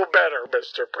 You'll feel better,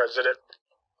 Mr. President.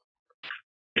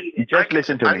 Just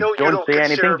listen to me. Don't say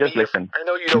anything. Just listen. I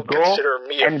know you don't consider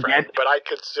me a friend, but I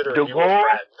consider you a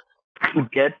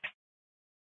friend.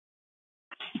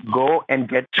 Go and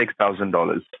get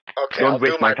 $6,000. Okay, don't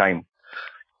waste my time.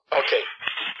 Okay.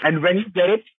 And when you get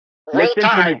it, listen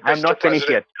to me. I'm not finished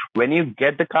yet. When you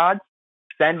get the card,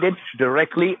 send it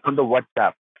directly on the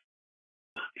WhatsApp.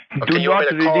 Okay, you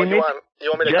want me to call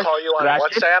you on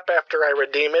WhatsApp after I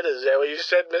redeem it? Is that what you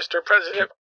said, Mr.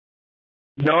 President?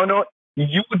 No.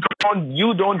 You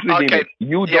don't redeem it.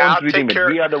 You don't redeem it.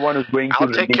 We are the one who's going to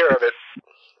redeem it. I'll take care of it.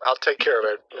 I'll take care of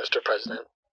it, Mr. President.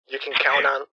 You can count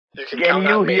on me. Can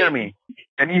you hear me?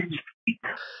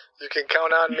 You can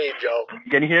count on me, Joe.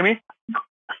 Can you hear me?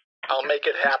 I'll make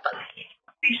it happen.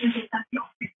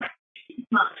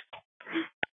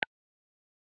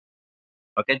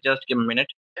 Okay, just give me a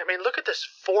minute. I mean, look at this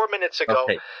 4 minutes ago.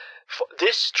 Okay.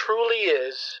 This truly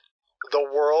is the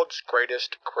world's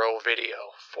greatest crow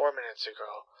video 4 minutes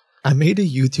ago. I made a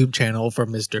YouTube channel for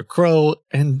Mr. Crow,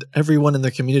 and everyone in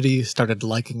the community started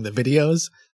liking the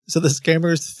videos, so the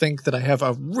scammers think that I have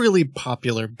a really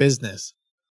popular business.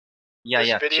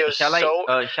 Yeah. Shall I show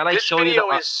you? This video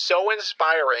is so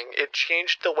inspiring. It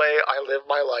changed the way I live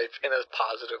my life in a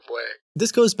positive way.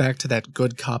 This goes back to that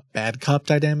good cop, bad cop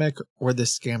dynamic, where the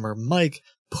scammer Mike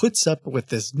puts up with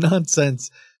this nonsense,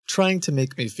 trying to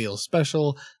make me feel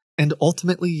special, and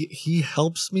ultimately he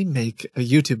helps me make a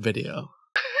YouTube video.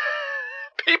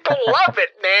 People love it,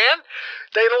 man.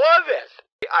 They love it.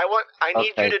 I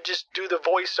need you to just do the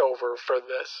voiceover for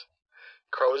this.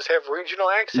 Crows have regional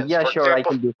accents. Yeah, for example, I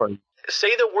can do for you.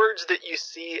 Say the words that you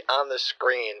see on the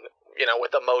screen,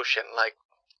 with emotion, like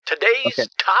today's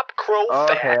top crow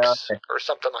facts or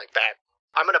something like that.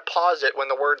 I'm going to pause it when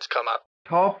the words come up.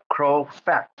 Top crow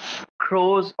facts.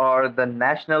 Crows are the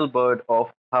national bird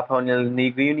of Papua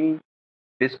New Guinea,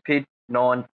 despite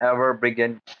none ever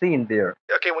began seen there.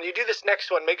 Okay, when you do this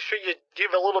next one, make sure you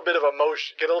give a little bit of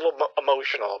emotion, get a little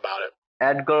emotional about it.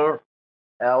 Edgar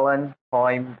Allan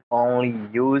Poe only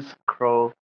used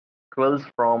crow quills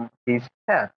from his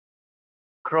pet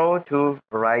crow to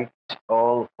write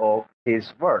all of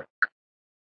his work.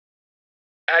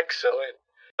 Excellent.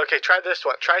 Okay, try this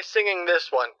one. Try singing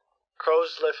this one.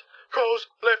 Crows lift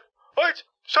weights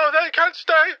so they can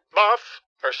stay buff,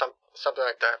 or something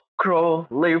like that. Crow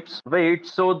lifts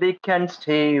weights so they can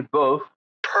stay buff.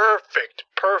 Perfect.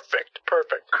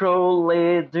 Crow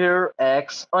lay their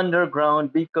eggs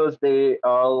underground because they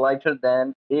are lighter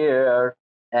than air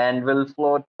and will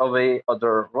float away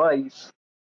otherwise.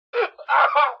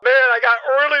 Man, I got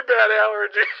really bad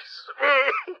allergies.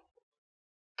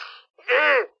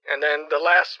 And then the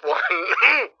last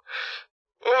one.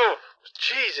 Oh,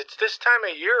 jeez, it's this time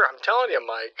of year. I'm telling you,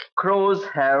 Mike. Crows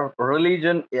have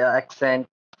religion accent.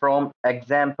 From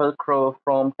example, crow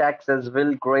from Texas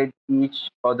will greet each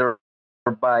other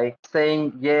by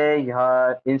saying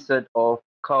yeah instead of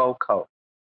cow.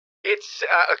 It's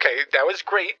okay. That was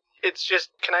great. It's just,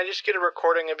 can I just get a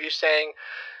recording of you saying,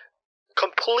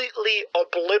 completely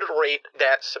obliterate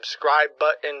that subscribe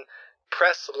button,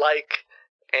 press like,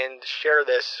 and share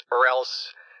this, or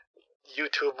else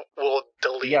YouTube will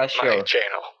delete my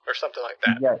channel or something like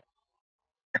that.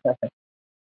 Yeah.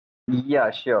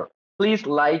 Yeah, sure. Please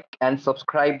like and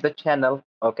subscribe the channel,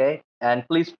 okay? And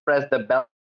please press the bell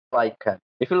icon.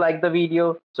 If you like the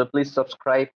video, so please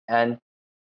subscribe and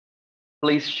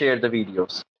please share the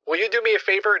videos. Will you do me a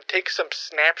favor and take some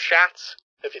snapshots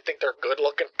if you think they're good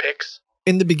looking pics?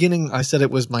 In the beginning, I said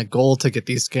it was my goal to get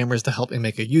these scammers to help me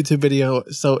make a YouTube video,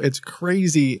 so it's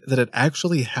crazy that it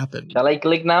actually happened. Shall I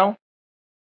click now?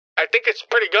 I think it's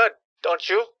pretty good, don't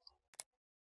you?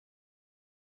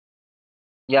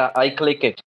 Yeah, I click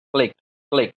it. Click.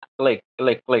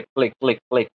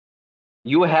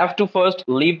 You have to first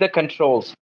leave the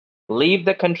controls. Leave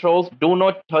the controls. Do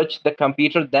not touch the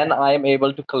computer. Then I am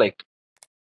able to click.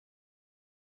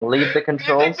 Leave the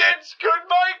controls. You think that's good,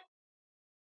 Mike?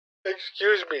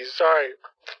 Excuse me, sorry.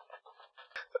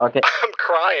 Okay. I'm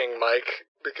crying, Mike,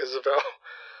 because of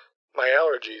my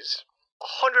allergies.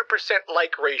 100%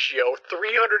 like ratio,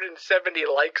 370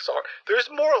 likes are. There's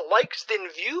more likes than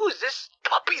views. This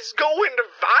puppy's going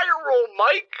viral,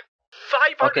 Mike.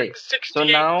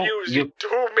 568 views in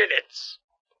 2 minutes.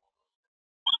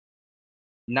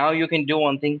 Now you can do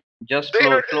one thing. Just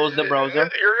close the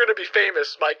browser. You're going to be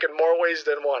famous, Mike, in more ways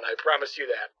than one. I promise you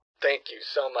that. Thank you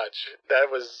so much. That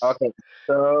was okay.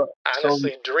 So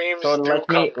honestly, dreams so do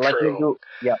come true. Let me do.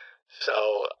 Yeah.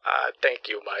 So, thank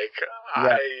you, Mike.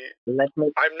 Yeah.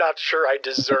 I'm not sure I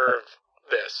deserve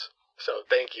this, so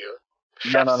thank you.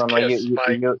 No.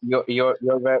 You're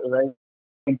very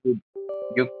good.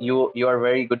 You are a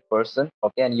very good person.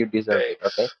 Okay, and you deserve it.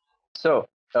 Okay. So.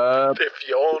 If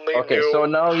you only knew so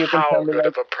now you can how tell me good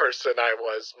of a person I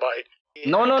was, Mike.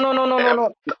 No.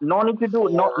 No need to do.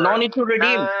 No need to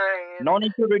redeem. No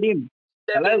need to redeem.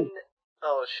 Hello.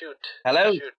 Oh shoot.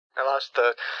 Hello. Shoot. I lost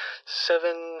the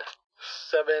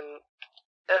 7F.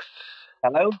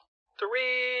 Hello. 3.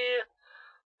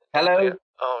 Hello.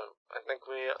 Oh, I think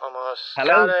we almost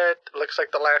Hello. got it. Looks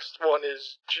like the last one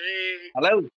is G.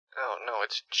 Hello. Oh no,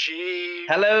 it's G.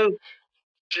 Hello.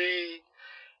 G.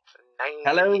 98.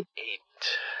 Hello.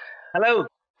 Hello. I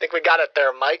think we got it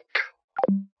there, Mike.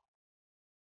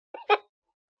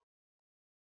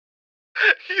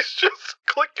 He's just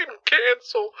clicking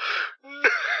cancel.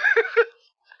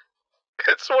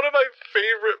 It's one of my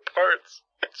favorite parts.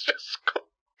 It's just...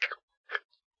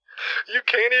 You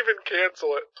can't even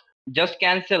cancel it. Just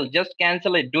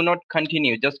cancel it. Do not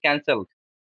continue. Just cancel.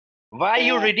 Why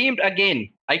you redeemed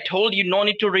again? I told you no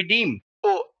need to redeem.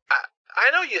 Oh, I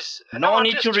know you... No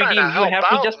need to redeem. You have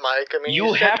to just... Mike. I mean,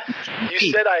 you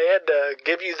said I had to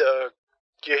give you the...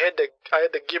 I had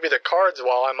to give you the cards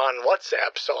while I'm on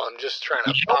WhatsApp, so I'm just trying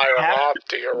to fire them off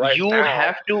to you right now. You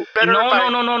have to...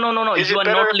 No. Is you it are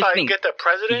better not if listening. I get the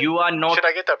president? You are not... Should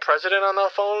I get the president on the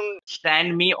phone?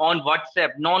 Send me on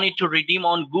WhatsApp. No need to redeem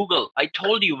on Google. I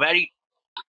told you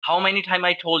How many times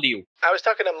I told you? I was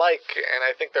talking to Mike, and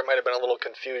I think there might have been a little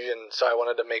confusion, so I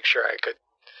wanted to make sure I could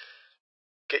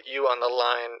get you on the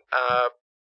line.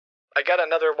 I got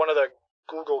another one of the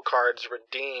Google cards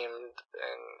redeemed,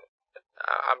 and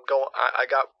I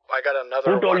got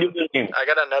another Who told one. you to redeem? I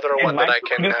got another one that I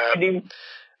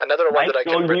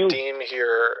can redeem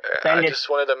here. I just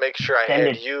wanted to make sure I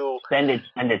had you. Send it.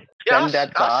 Yeah, Send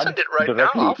that I'll card send it right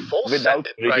directly now. I'll full without send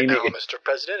it right now, redeeming it. Mr.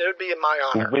 President. It would be my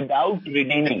honor. Without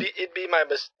redeeming. It'd be my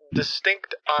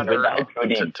distinct honor Without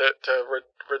redeeming. to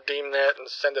redeem that and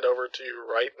send it over to you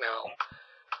right now.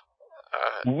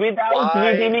 Without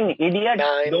redeeming, idiot.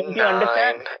 Don't you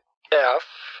understand? F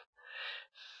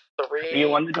 3. You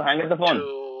wanted to hang up the phone. 2.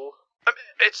 I mean,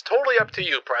 it's totally up to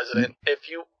you, President.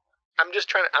 I'm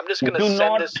just gonna Do send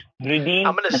not this. redeem.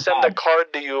 I'm gonna send the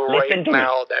card to you right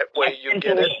now. That way you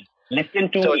get it. Listen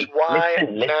to So me. it's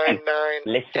Y99F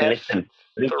Listen.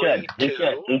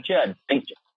 Richard.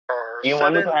 You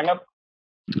want me to hang up?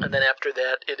 And then after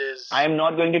that, it is... I am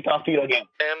not going to talk to you again.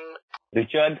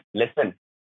 Richard, listen.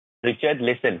 Richard,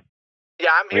 listen. Yeah,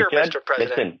 I'm here, Richard, Mr.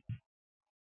 President.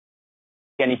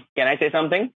 Listen. Can I say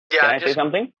something? Yeah, Can I say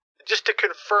something? Just to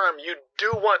confirm, you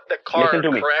do want the card,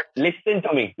 correct? Listen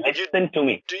to me. Listen to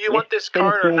me. Do you want this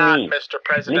card or not, Mr.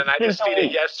 President? I just need a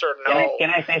yes or no. Can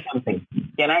I say something?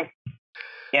 Can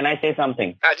I say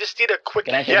something? I just need a quick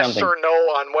yes or no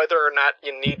on whether or not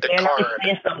you need the card.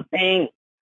 Can I say something?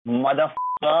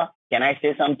 Motherfucker, can I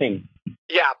say something?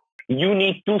 Yeah. You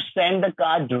need to send the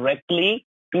card directly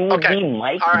to the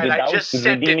mic All right, without I just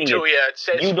sent it to you. It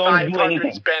says you don't do anything.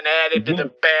 500's been added to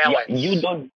the balance. Yeah,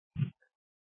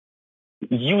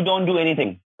 you don't do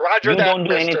anything. Roger that, don't do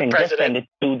Mr. anything. President. Just send it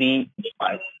to the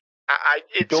mic.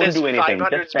 It says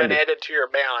 500's been added to your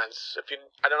balance.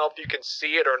 I don't know if you can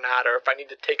see it or not, or if I need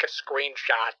to take a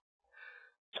screenshot.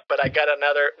 But I got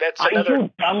another. That's another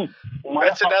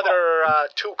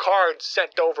 2 cards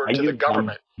sent over to the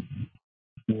government.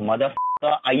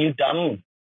 Motherfucker, are you dumb?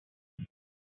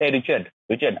 Hey,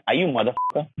 Richard, are you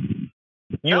motherfucker?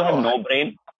 You have no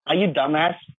brain. Are you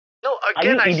dumbass? No,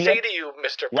 again, I say to you,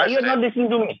 Mr. President. Why are you not listening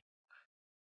to me?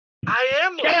 I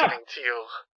am listening to you.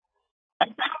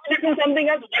 I'm listening to something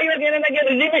else. Why again and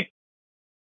again? Leave it.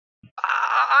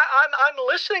 I'm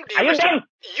listening to you. Are you dumb?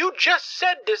 You just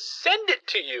said to send it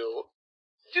to you.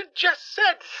 You just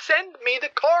said send me the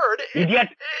card. Idiot.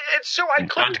 And so I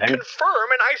clicked confirm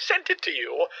and I sent it to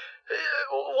you.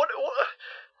 What?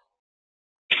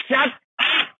 Shut up.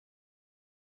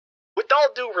 With all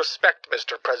due respect,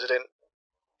 Mr. President,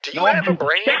 do you have a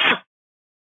brain?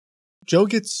 Joe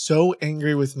gets so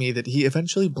angry with me that he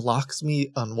eventually blocks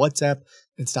me on WhatsApp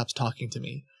and stops talking to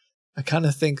me. I kind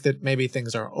of think that maybe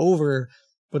things are over,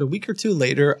 but a week or two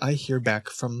later, I hear back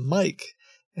from Mike,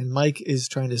 and Mike is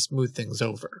trying to smooth things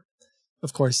over.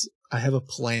 Of course, I have a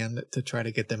plan to try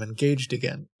to get them engaged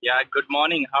again. Yeah, good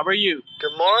morning. How are you?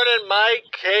 Good morning,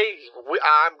 Mike. Hey,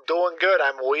 I'm doing good.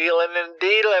 I'm wheeling and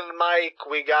dealing, Mike.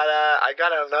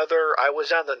 I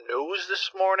was on the news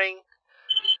this morning.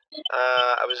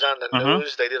 I was on the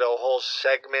news. They did a whole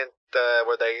segment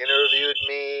where they interviewed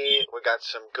me. We got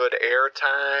some good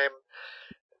airtime.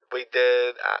 We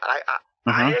did. I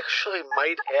actually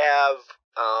might have.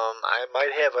 I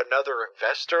might have another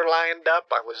investor lined up.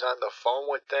 I was on the phone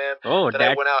with them. Oh,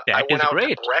 I went out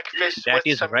great. to breakfast that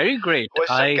is very great. With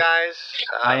some guys.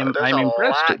 I'm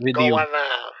impressed with you.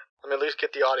 Let me at least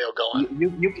get the audio going.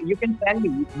 You can send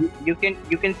me. You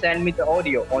can send me the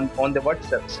audio on the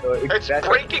WhatsApp. So it's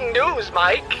breaking news,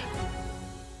 Mike.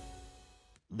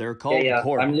 They're called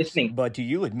corgis, I'm listening. but to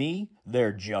you and me,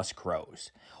 they're just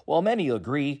crows. While many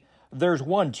agree, there's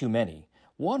one too many.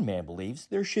 One man believes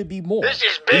there should be more. This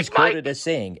is big, He's quoted as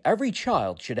saying, every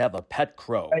child should have a pet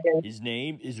crow. His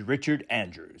name is Richard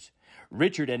Andrews.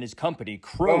 Richard and his company,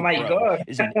 Crow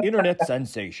is an internet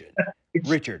sensation.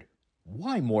 Richard,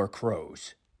 why more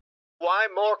crows? Why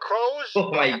more crows?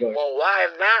 Oh my God. Well, why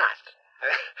not?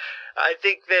 I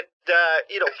think that,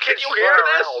 kids run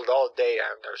around all day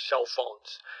on their cell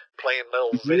phones, playing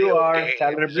little video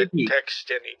games and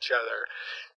texting each other.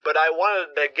 But I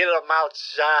wanted to get them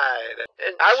outside.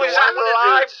 And I was on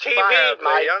live TV,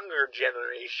 my younger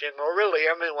generation, or really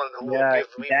anyone who will give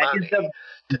me money,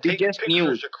 to take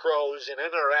pictures of crows and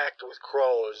interact with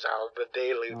crows on a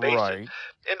daily basis.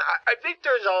 And I think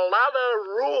there's a lot of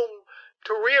room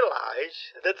to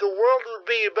realize that the world would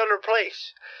be a better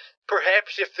place.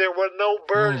 Perhaps if there were no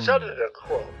birds other than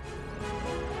crows.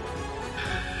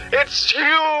 It's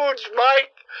huge,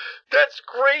 Mike! That's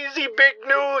crazy big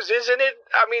news, isn't it?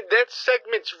 I mean, that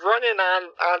segment's running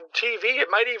on TV. It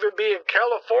might even be in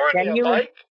California,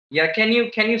 Mike. Yeah, can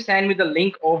you send me the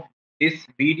link of this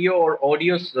video or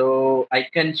audio so I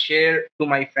can share to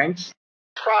my friends?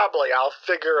 Probably. I'll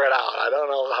figure it out. I don't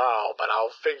know how, but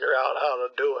I'll figure out how to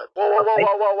do it.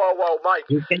 Whoa, Mike.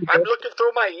 I'm looking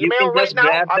through my email right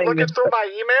now. I'm looking through my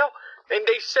email, and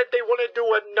they said they want to do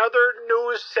another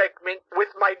news segment with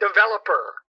my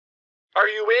developer. Are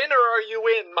you in or are you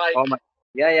in, Mike?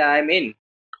 Yeah, I'm in.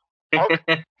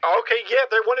 Okay, yeah,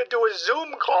 they want to do a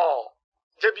Zoom call.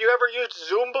 Have you ever used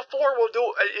Zoom before?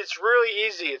 It's really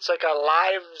easy. It's like a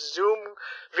live Zoom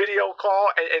video call,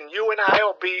 and you and I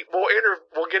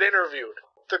we'll get interviewed.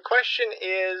 The question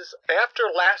is, after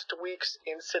last week's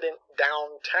incident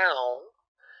downtown,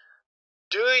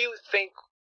 do you think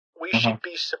we should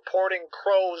be supporting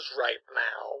crows right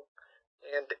now?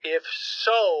 And if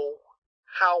so,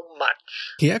 how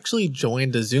much? He actually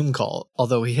joined a Zoom call,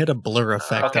 although he had a blur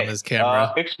effect on his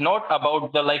camera. It's not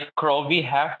about the crow. We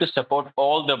have to support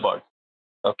all the birds.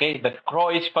 Okay, the crow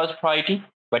is first priority,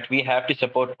 but we have to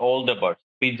support all the birds.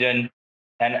 Pigeon,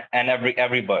 and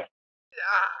every bird.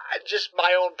 Just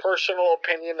my own personal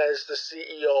opinion as the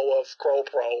CEO of Crow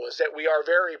Pro is that we are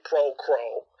very pro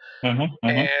crow,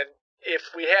 and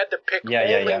if we had to pick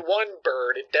only one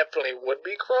bird, it definitely would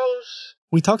be crows.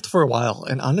 We talked for a while,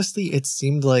 and honestly, it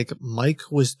seemed like Mike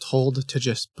was told to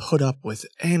just put up with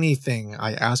anything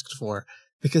I asked for,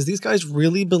 because these guys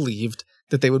really believed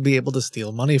that they would be able to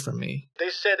steal money from me. They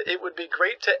said it would be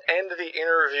great to end the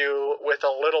interview with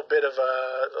a little bit of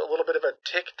a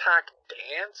TikTok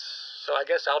dance. So I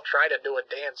guess I'll try to do a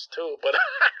dance too. But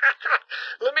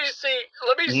let me see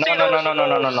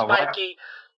No, Mikey.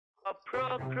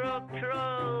 Pro,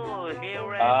 here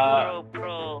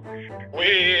Pro.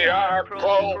 We are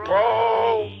Pro.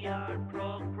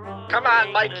 Come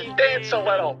on, Mikey, dance a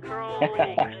little.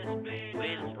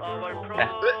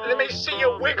 Let me see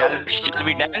you wiggle. Shall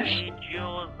we dance?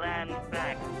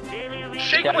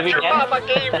 Shake what your mama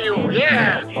gave you,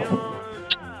 yeah.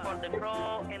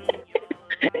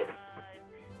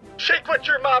 Shake what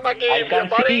your mama gave you,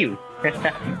 buddy. See you.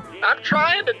 I'm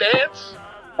trying to dance.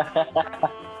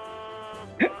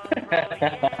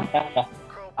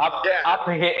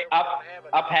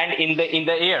 Up hand in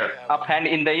the air, up hand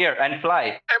in the air and fly.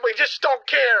 And we just don't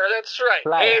care. That's right.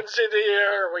 Fly. Hands in the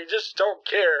air. We just don't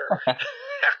care.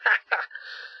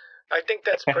 I think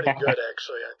that's pretty good,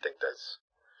 actually. I think that's.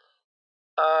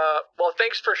 Well,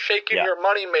 thanks for shaking your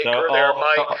moneymaker there,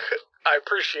 Mike. I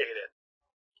appreciate it.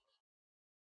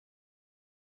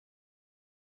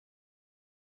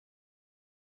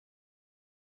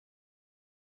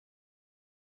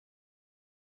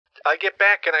 I get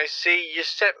back and I see you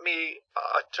sent me,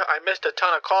 I missed a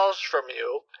ton of calls from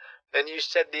you, and you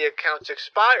said the account's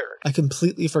expired. I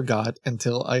completely forgot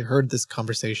until I heard this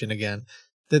conversation again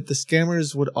that the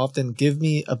scammers would often give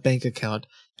me a bank account,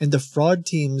 and the fraud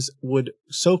teams would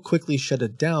so quickly shut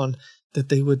it down that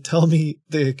they would tell me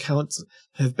the accounts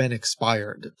have been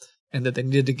expired and that they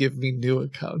needed to give me new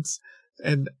accounts.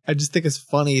 And I just think it's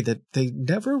funny that they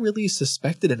never really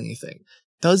suspected anything.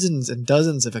 Dozens and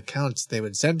dozens of accounts they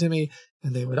would send to me,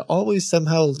 and they would always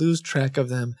somehow lose track of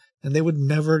them, and they would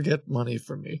never get money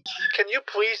from me. Can you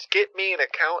please get me an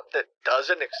account that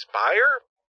doesn't expire?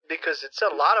 Because it's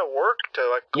a lot of work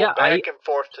to go back and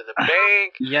forth to the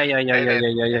bank.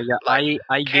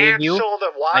 I gave you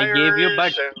the wires,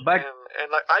 but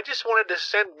and like, I just wanted to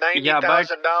send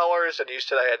 $90,000, and you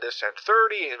said I had to send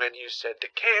 30, and then you said to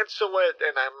cancel it,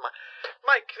 and I'm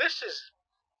Mike. This is,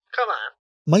 come on.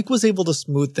 Mike was able to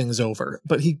smooth things over,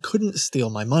 but he couldn't steal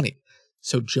my money.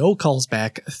 So Joe calls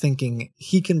back thinking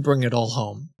he can bring it all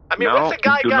home. I mean, what's a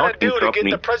guy got to do to get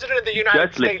the President of the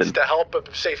United States to help him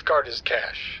safeguard his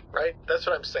cash, right? That's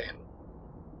what I'm saying.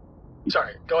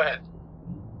 Sorry, go ahead.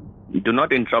 Do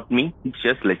not interrupt me.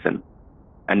 Just listen.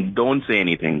 And don't say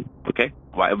anything, okay?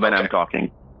 When I'm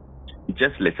talking.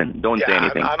 Just listen. Don't say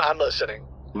anything. I'm listening.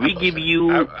 We give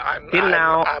you, till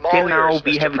now,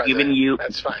 we have given you,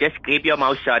 just keep your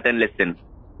mouth shut and listen.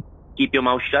 Keep your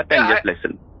mouth shut and just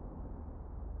listen.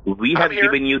 We have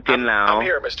given you till now. I'm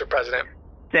here, Mr. President.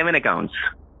 7 accounts.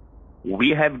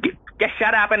 We have, just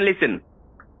shut up and listen.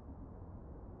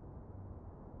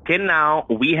 Till now,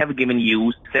 we have given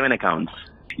you 7 accounts.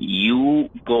 You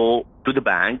go to the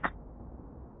bank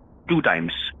 2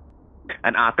 times.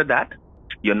 And after that,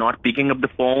 you're not picking up the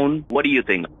phone. What do you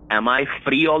think? Am I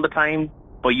free all the time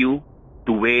for you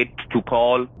to wait, to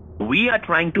call? We are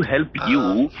trying to help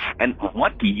you. And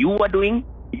what you are doing,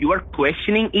 you are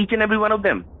questioning each and every one of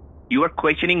them. You are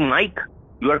questioning Mike.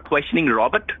 You are questioning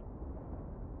Robert.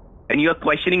 And you are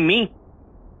questioning me.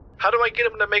 How do I get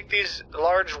him to make these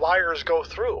large wires go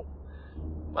through?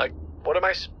 Like, what am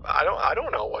I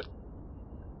don't know what.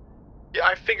 Yeah,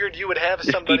 I figured you would have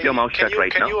just somebody. Keep your mouth shut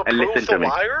right now and listen to me.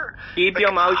 Wire? Keep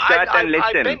your mouth shut and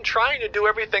listen. I've been trying to do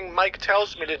everything Mike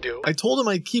tells me to do. I told him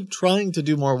I'd keep trying to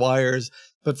do more wires,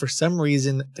 but for some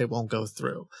reason, they won't go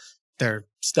through. They're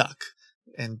stuck.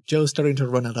 And Joe's starting to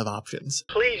run out of options.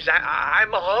 Please,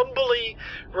 I'm humbly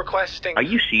requesting. Are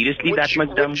you seriously that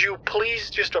much dumb? Would you please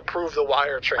just approve the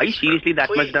wire transfer? Are you seriously that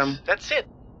much dumb? That's it.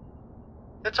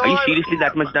 That's all. Are you seriously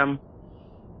that much dumb?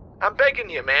 I'm begging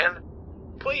you, man.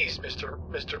 Please,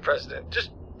 Mr. President,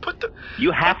 just put the.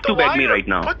 You have to beg me right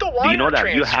now. Put the wire. Do you know that?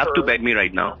 Transfer, you have to beg me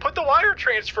right now. Put the wire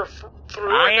transfer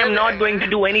through. I am not going to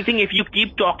do anything if you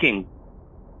keep talking.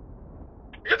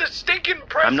 You're the stinking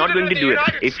president. I'm not going to do it.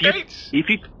 If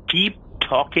you keep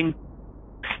talking,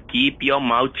 keep your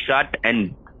mouth shut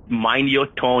and Mind your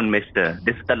tone, mister.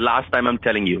 This is the last time I'm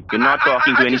telling you. You're not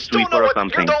talking to any sweeper or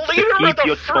something. You're the leader just keep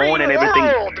your tone and everything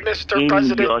Mr. in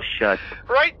President. your shirt.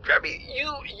 Right? I mean,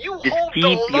 you Just hold keep the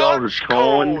your launch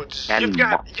tone codes. and You've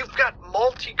got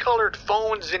multicolored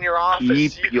phones in your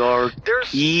office. Keep your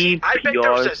tone.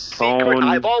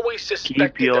 I've always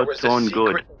suspected there was a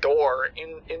secret good. door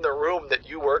in the room that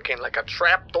you work in, like a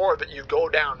trap door that you go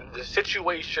down in the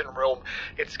situation room.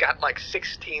 It's got like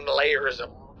 16 layers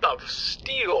of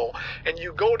steel, and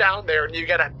you go down there and you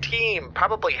got a team,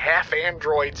 probably half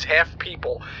androids, half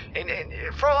people, and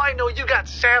for all I know, you got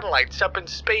satellites up in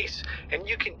space, and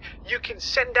you can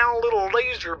send down little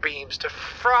laser beams to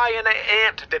fry an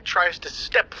ant that tries to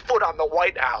step foot on the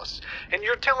White House. And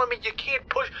you're telling me you can't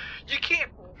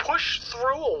push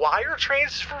through a wire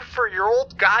transfer for your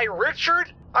old guy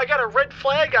Richard? I got a red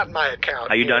flag on my account.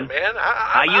 Are you done? Man.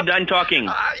 Are you done talking?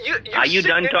 Are you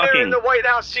done talking? There in the White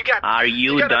House, Are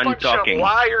you done a bunch talking? Of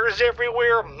wires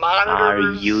everywhere, monitors,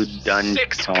 Are you done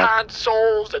 6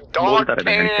 consoles, a dog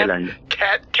cam,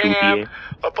 cat cam,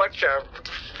 a bunch of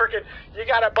freaking. You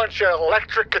got a bunch of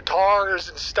electric guitars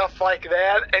and stuff like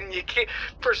that, and you can't.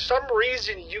 For some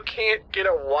reason, you can't get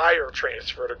a wire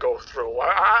transfer to go through.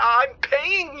 I'm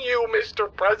paying you,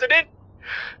 Mr. President.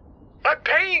 I'm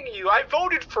paying you. I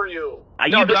voted for you. Are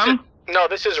you dumb?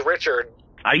 This is Richard.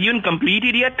 Are you a complete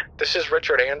idiot? This is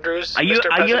Richard Andrews. Are you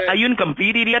a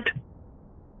complete idiot?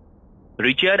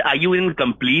 Richard, are you a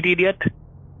complete idiot?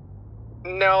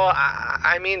 No,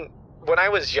 I mean, when I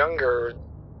was younger,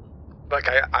 like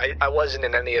I wasn't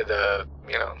in any of the,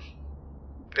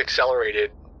 accelerated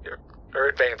or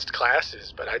advanced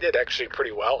classes, but I did actually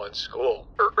pretty well in school.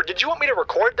 Or did you want me to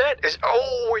record that?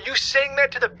 Were you saying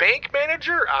that to the bank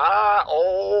manager?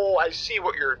 I see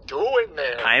what you're doing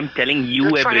there. I am telling you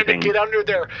you're everything. Trying to get under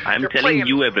there. I'm telling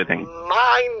you everything.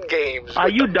 Mind games. Are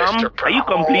you dumb? Are you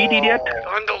complete idiot?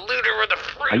 I'm the leader of the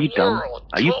free Are you dumb? world.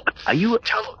 Are you?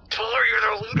 Tell her you're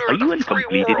the leader Are of you the a free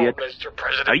complete world, idiot? Mr.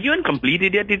 President. Are you a complete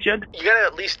idiot, Richard? You gotta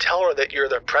at least tell her that you're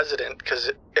the president,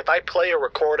 because if I play a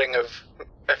recording of.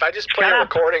 If I just play a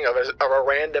recording of a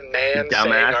random man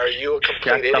saying, "Are you a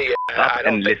complete idiot?" I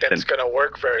don't think that's going to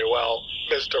work very well,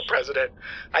 Mr. President.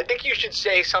 I think you should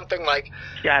say something like,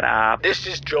 "Shut up. This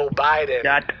is Joe Biden.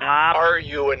 Shut up. Are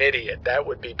you an idiot?" That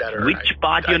would be better. Which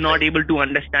part you're not able to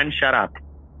understand? Shut up.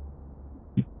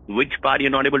 Which part you're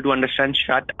not able to understand?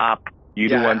 Shut up. You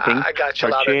do one thing. I got you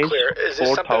loud and clear. Is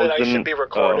this something that I should be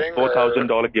recording?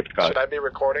 $4,000 gift card. Should I be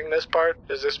recording this part?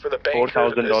 Is this for the bank?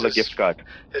 $4,000 gift card.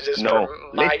 Is this no. For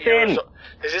my Listen.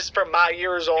 Is this for my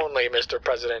ears only, Mr.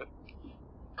 President?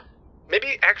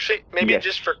 Maybe yes.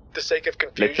 just for the sake of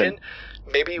confusion,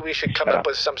 maybe we should come up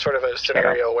with some sort of a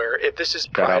scenario where if this is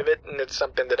private and it's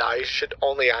something that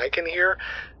only I can hear,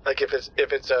 like if it's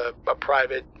a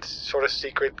private sort of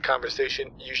secret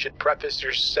conversation, you should preface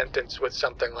your sentence with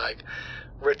something like,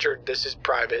 "Richard, this is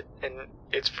private and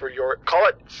it's for your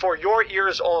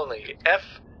ears only.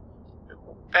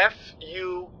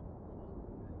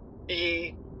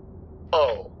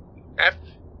 F-U-E-O.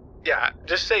 Yeah,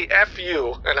 just say F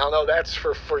you, and I'll know that's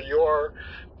for your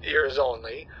ears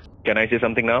only." Can I say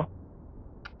something now?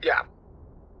 Yeah.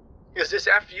 Is this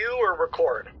F you or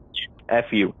record?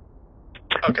 F you.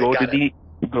 Okay, Go to the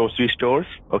grocery stores,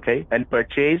 okay, and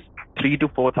purchase $3,000 to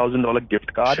 $4,000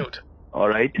 gift card. Shoot. All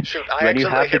right. Shoot. I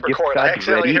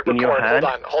accidentally hit record. Hold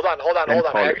on. Hold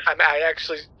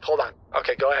on.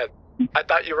 Okay, go ahead. I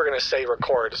thought you were going to say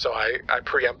record, so I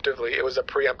preemptively, it was a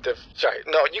preemptive, sorry.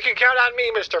 No, you can count on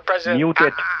me, Mr. President. Mute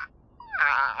it.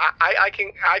 I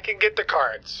can get the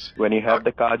cards. When you have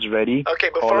the cards ready, okay,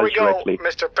 before we go, directly.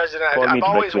 Mr. President, I've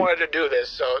always wanted to do this,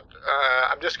 so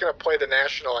I'm just going to play the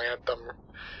national anthem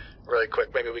really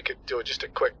quick. Maybe we could do just a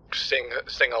quick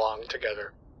sing-along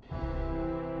together.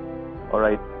 All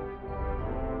right.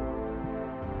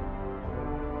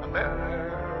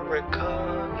 America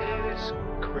is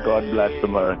great. God bless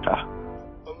America.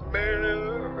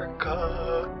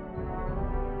 America.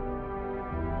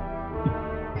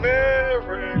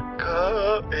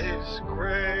 America is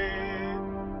great.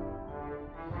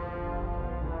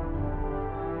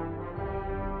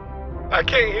 I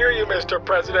can't hear you, Mr.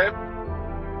 President.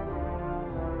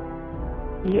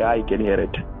 Yeah, I can hear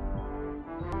it.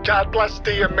 God bless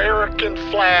the American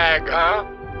flag, huh?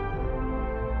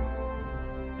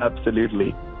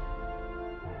 Absolutely.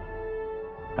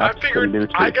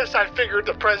 I guess I figured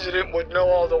the president would know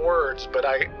all the words, but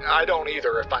I don't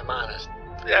either, if I'm honest.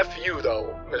 F you,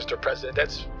 though, Mr. President.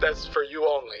 That's for you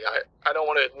only. I don't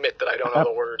want to admit that I don't know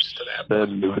the words to that.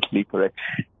 Absolutely correct.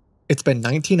 It's been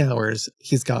 19 hours.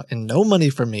 He's gotten no money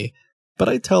from me, but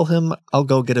I tell him I'll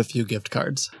go get a few gift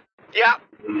cards. Yeah,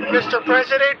 Mr.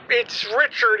 President, it's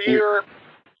Richard here.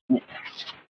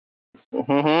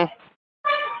 Mm-hmm.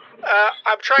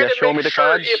 I'm trying to show me make the sure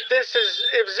cards. if this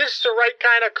the right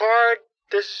kind of card.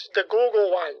 The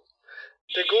Google one.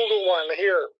 The Google one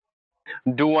here.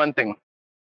 Do one thing.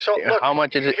 So look, how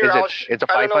much is it? Here, It's a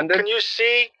 500. Can you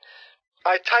see?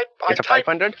 It's a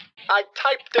 500. I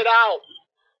typed it out,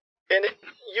 and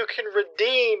you can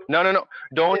redeem. No.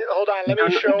 Don't. Hold on. Let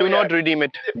me show you. Do not redeem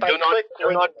it. If I click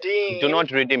redeem. Do not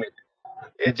redeem it.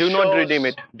 Do not redeem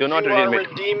it. Do not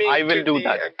redeem it. I will do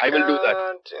that. I will do that.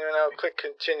 And I'll click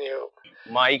continue.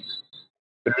 Mike.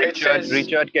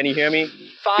 Richard, can you hear me?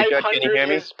 500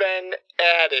 has been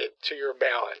added to your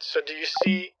balance. So do you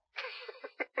see?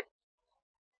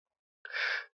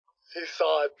 You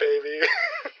saw it, baby.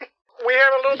 We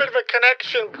have a little bit of a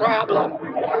connection problem.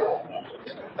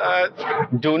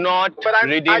 Do not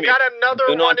redeem it. I got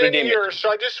another one in here, so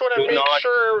I just want to make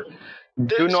sure.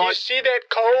 You see that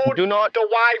code? Do not. The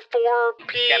Y4P1?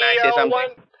 Can I say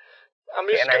something? I'm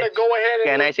just going to go ahead and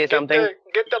Can I say something?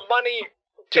 Get the money.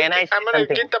 I'm going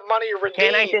to get the money redeemed.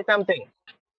 Can I say something?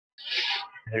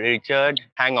 Richard,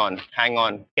 hang on.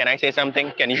 Can I say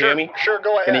something? Can you hear me? Sure,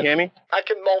 go ahead. Can you hear me? I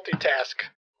can multitask.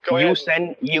 Go ahead.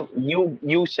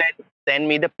 You said send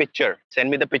me the picture. Send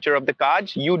me the picture of the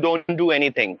cards. You don't do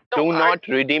anything. Do not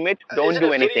redeem it. Don't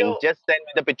do anything. Video? Just send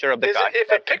me the picture of the cards. If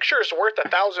a picture is worth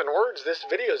 1,000 words, this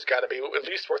video's got to be at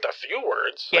least worth a few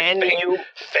words. Thank you,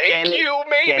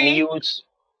 maybe?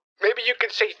 Maybe you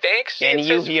could say thanks. Can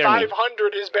you hear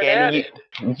 500 has been added.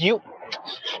 You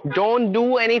don't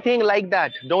do anything like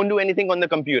that. Don't do anything on the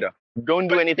computer. Don't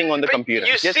do anything on the computer.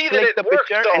 You just see click that it the worked,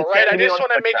 picture though, and right? send I me just on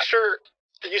want to make WhatsApp. sure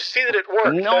you see that it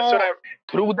worked. No, That's what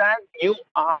through that you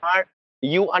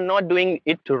are not doing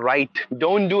it right.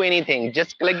 Don't do anything.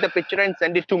 Just click the picture and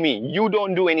send it to me. You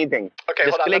don't do anything. Okay,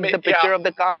 just hold on. click the picture of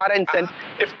the card and send.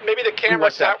 If maybe the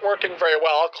camera's not working very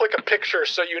well, I'll click a picture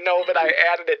so you know that I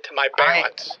added it to my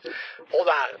balance. Hold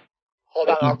on.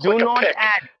 I'll click a pic.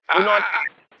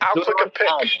 I'll click a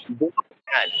pic. Do not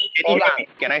add. Hold on.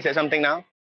 Can I say something now?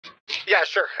 Yeah,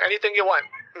 sure. Anything you want.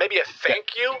 Maybe a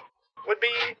thank you would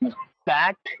be.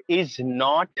 That is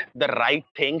not the right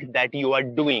thing that you are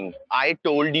doing. I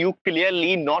told you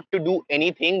clearly not to do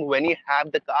anything when you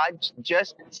have the cards.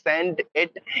 Just send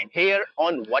it here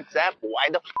on WhatsApp. Why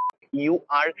the you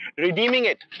are redeeming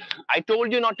it? I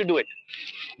told you not to do it.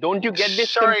 Don't you get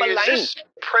this simple line? Is this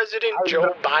President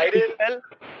Joe Biden?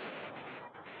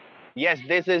 Yes,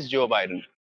 this is Joe Biden.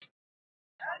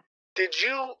 Did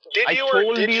you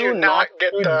or did you not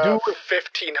get the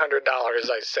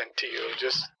 $1,500 I sent to you?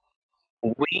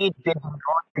 We did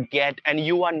not get, and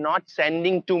you are not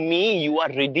sending to me. You are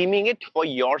redeeming it for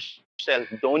yourself.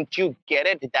 Don't you get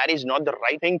it? That is not the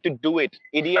right thing to do it.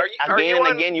 Idiot.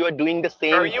 Again, you are doing the same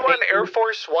thing. Are you on Air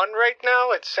Force One right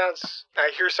now? It sounds, I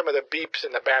hear some of the beeps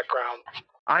in the background.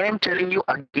 I am telling you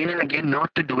again and again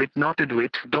not to do it.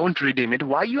 Don't redeem it.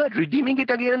 Why you are redeeming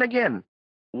it again and again?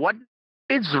 What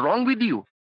is wrong with you?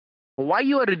 Why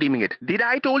you are redeeming it? Did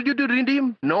I told you to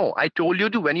redeem? No, I told you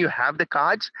to, when you have the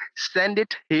cards, send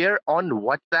it here on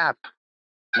WhatsApp.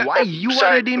 Why you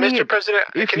are redeeming Mr. it? President,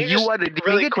 if can you you just are redeeming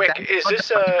really it, quick, is this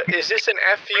an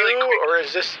FU or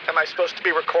is this, am I supposed to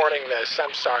be recording this?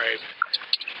 I'm sorry.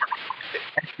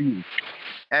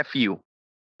 FU.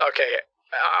 Okay,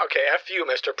 FU,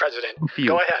 Mr. President. FU.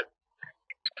 Go ahead.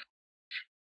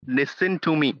 Listen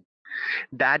to me.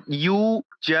 That you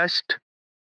just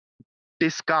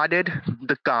discarded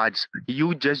the cards.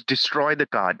 You just destroy the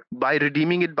card. By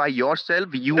redeeming it by yourself,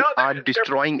 you are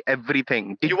destroying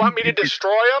everything. You want me to destroy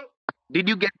them? Did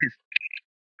you get this?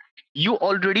 You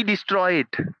already destroy it.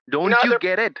 Don't you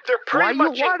get it? They're pretty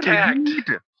much intact.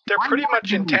 They're pretty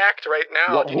much intact right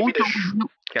now. Do you want me to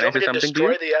Can I say something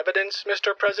destroy to you? the evidence,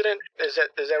 Mr. President? Is that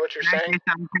what you're saying?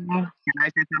 Can I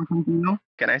say something to you?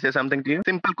 Can I say something to you?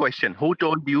 Simple question. Who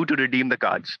told you to redeem the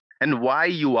cards? And why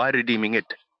you are redeeming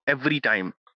it every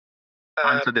time?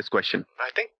 Answer this question.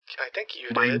 I think you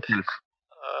did. Myself.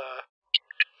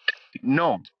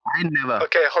 No, I never.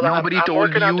 Okay, hold on. Nobody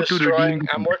told you to redeem.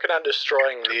 I'm working on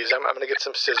destroying these. I'm going to get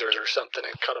some scissors or something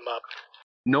and cut them up.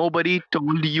 Nobody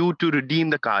told you to redeem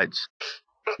the cards.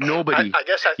 Nobody. I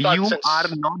guess I thought you are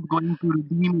not going to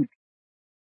redeem it.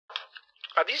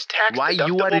 Are these tax Why deductible,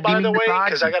 you are by redeeming the way?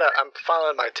 cards? Because I'm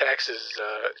filing my taxes.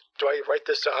 Do I write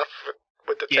this off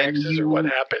with the taxes or what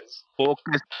happens?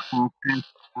 Focus.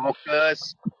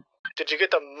 Did you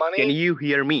get the money? Can you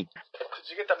hear me? Did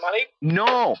you get the money?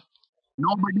 No.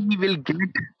 Nobody will get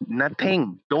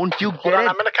nothing. Don't you get Hold on, it?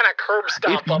 I'm going to kind of curb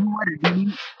stop them.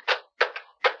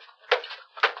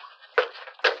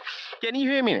 Can you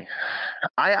hear me?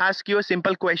 I ask you a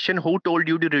simple question. Who told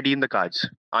you to redeem the cards?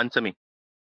 Answer me.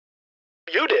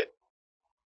 You did.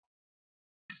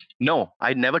 No,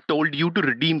 I never told you to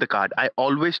redeem the card. I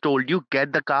always told you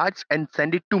get the cards and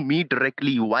send it to me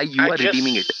directly. Why you are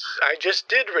redeeming it? I just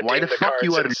did redeem Why the fuck cards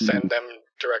you are and send them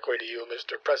directly to you,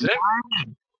 Mr. President.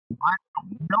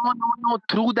 No.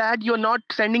 Through that, you're not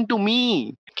sending to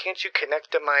me. Can't you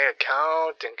connect to my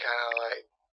account and kind of like,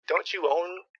 don't you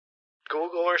own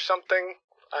Google or something?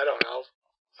 I don't know.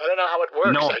 I don't know how it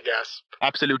works, No, I guess.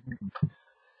 Absolutely.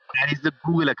 That is the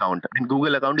Google account. And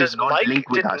Google account is not linked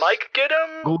with us. Did Mike get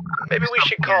him? Maybe we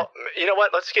should call... You know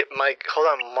what? Let's get Mike. Hold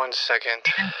on 1 second.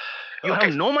 You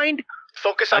have no mind?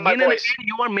 Focus on my voice.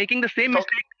 You are making the same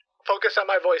mistake. Focus on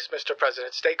my voice, Mr.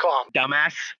 President. Stay calm.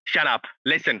 Dumbass, shut up.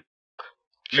 Listen.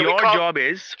 Should Your job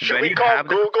is... Should we call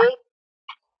Google?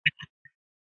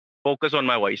 Focus on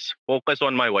my voice. Focus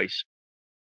on my voice.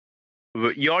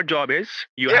 Your job is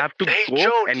you have to go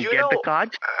Joe, and get the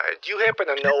cards. Do you happen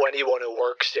to know anyone who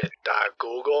works at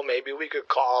Google? Maybe we could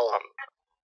call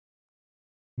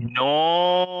them.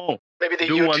 No. Maybe the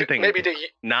Do one thing. Maybe the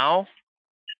now.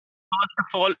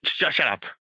 First of all, shut up.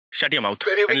 Shut your mouth.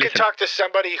 Maybe we could talk to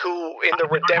somebody who in the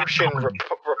redemption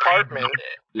department.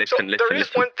 Listen. There is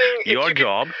one thing. Your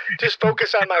job. Just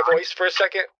focus on my voice for a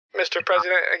second, Mr.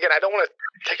 President. Again, I don't want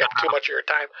to take up too much of your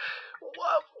time.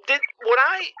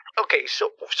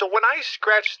 So when I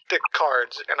scratched the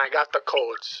cards and I got the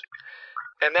codes,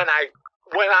 and then I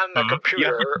went on the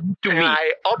computer and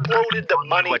I uploaded the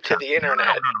money to the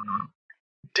internet,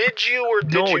 did you or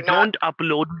did you not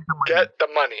upload get the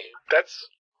money? That's...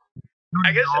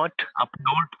 I guess not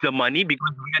upload the money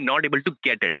because we are not able to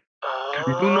get it.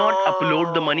 Do not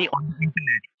upload the money on the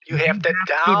internet. You have to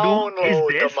download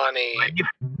the money.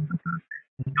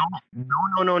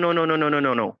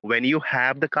 No. When you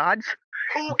have the cards,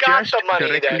 who got the money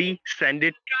directly then? Send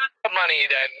it. The money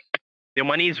then. The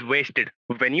money is wasted.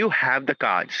 When you have the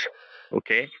cards,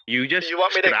 okay, you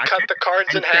want me to cut the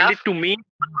cards in half? Send it to me.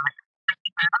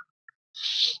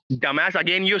 Dumbass,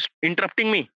 again you're interrupting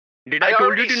me. Did I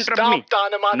told you to interrupt me? I stomped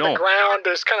on him on the ground.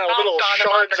 There's kind of little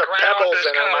shards of pebbles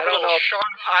in them.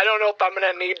 I don't know if I'm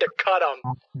gonna need to cut them.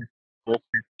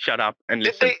 Okay, shut up and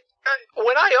listen.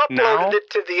 When I uploaded it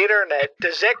to the internet,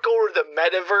 does that go to the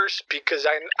metaverse? Because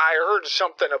I heard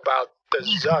something about the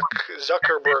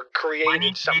Zuckerberg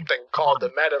created something called the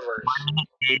metaverse.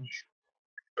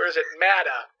 Or is it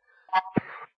Meta?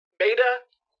 Beta?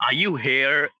 Are you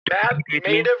here to irritate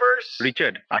me? Metaverse?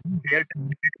 Richard,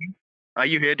 are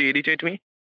you here to irritate me?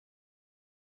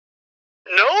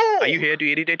 No! Are you here to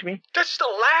irritate me? That's the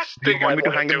last thing I want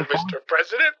to do, Mr.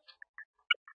 President.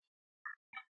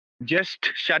 Just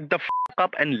shut the f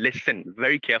up and listen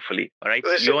very carefully, alright?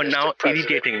 You are now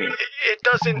irritating me. It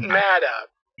doesn't matter.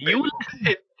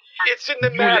 It's in the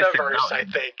metaverse, I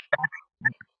think.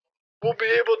 We'll be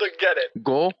able to get it.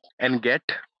 Go and get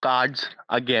cards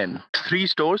again. 3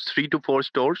 to 4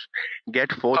 stores.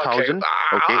 Get 4,000.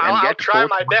 Okay, I'll try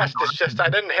my best. It's just I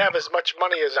didn't have as much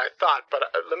money as I thought. But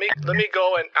let me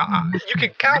go and you can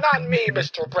count on me,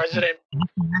 Mr. President.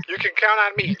 You can count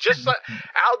on me.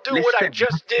 I'll do what I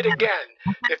just did again,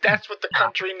 if that's what the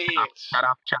country needs. Shut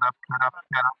up.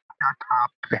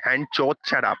 Handchot,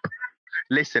 shut up.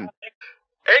 Listen.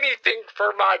 Anything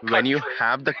for my country. When you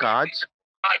have the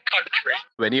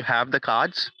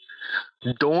cards,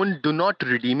 do not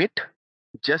redeem it.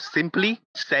 Just simply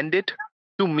send it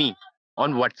to me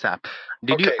on WhatsApp.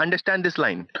 Did you understand this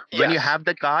line? Yes. When you have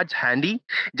the cards handy,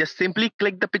 just simply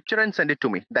click the picture and send it to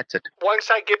me. That's it. Once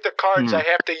I get the cards, I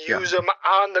have to use them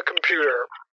on the computer.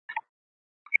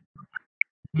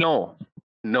 No.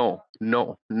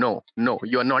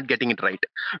 You're not getting it right.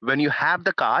 When you have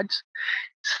the cards,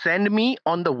 send me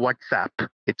on the WhatsApp.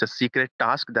 It's a secret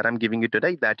task that I'm giving you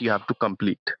today that you have to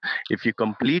complete. If you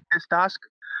complete this task,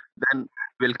 then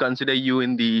we'll consider you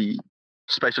in the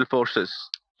special forces.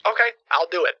 Okay, I'll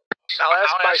do it. I'll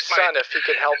ask my son if he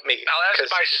can help me,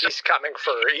 because he's coming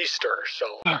for Easter,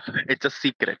 so... It's a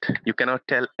secret. You cannot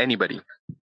tell anybody.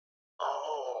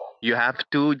 Oh. You have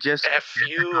to just... F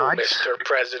you, Mr.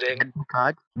 President.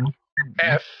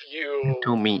 F you.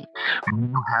 To me.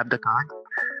 When you have the card...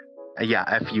 Yeah,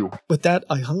 F you. With that,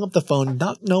 I hung up the phone,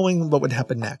 not knowing what would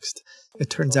happen next. It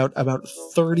turns out about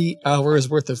 30 hours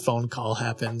worth of phone call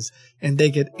happens, and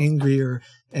they get angrier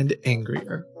and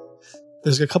angrier.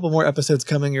 There's a couple more episodes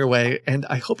coming your way, and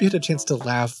I hope you had a chance to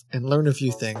laugh and learn a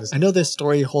few things. I know this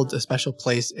story holds a special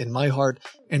place in my heart,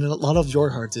 and in a lot of your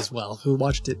hearts as well, who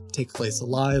watched it take place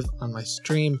live on my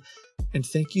stream. And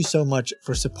thank you so much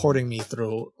for supporting me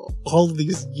through all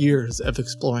these years of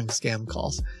exploring scam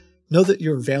calls. Know that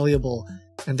you're valuable,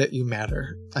 and that you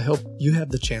matter. I hope you have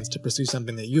the chance to pursue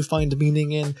something that you find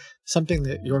meaning in, something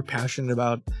that you're passionate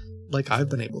about, like I've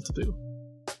been able to do.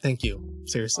 Thank you.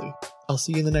 Seriously. I'll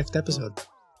see you in the next episode.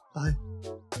 Bye.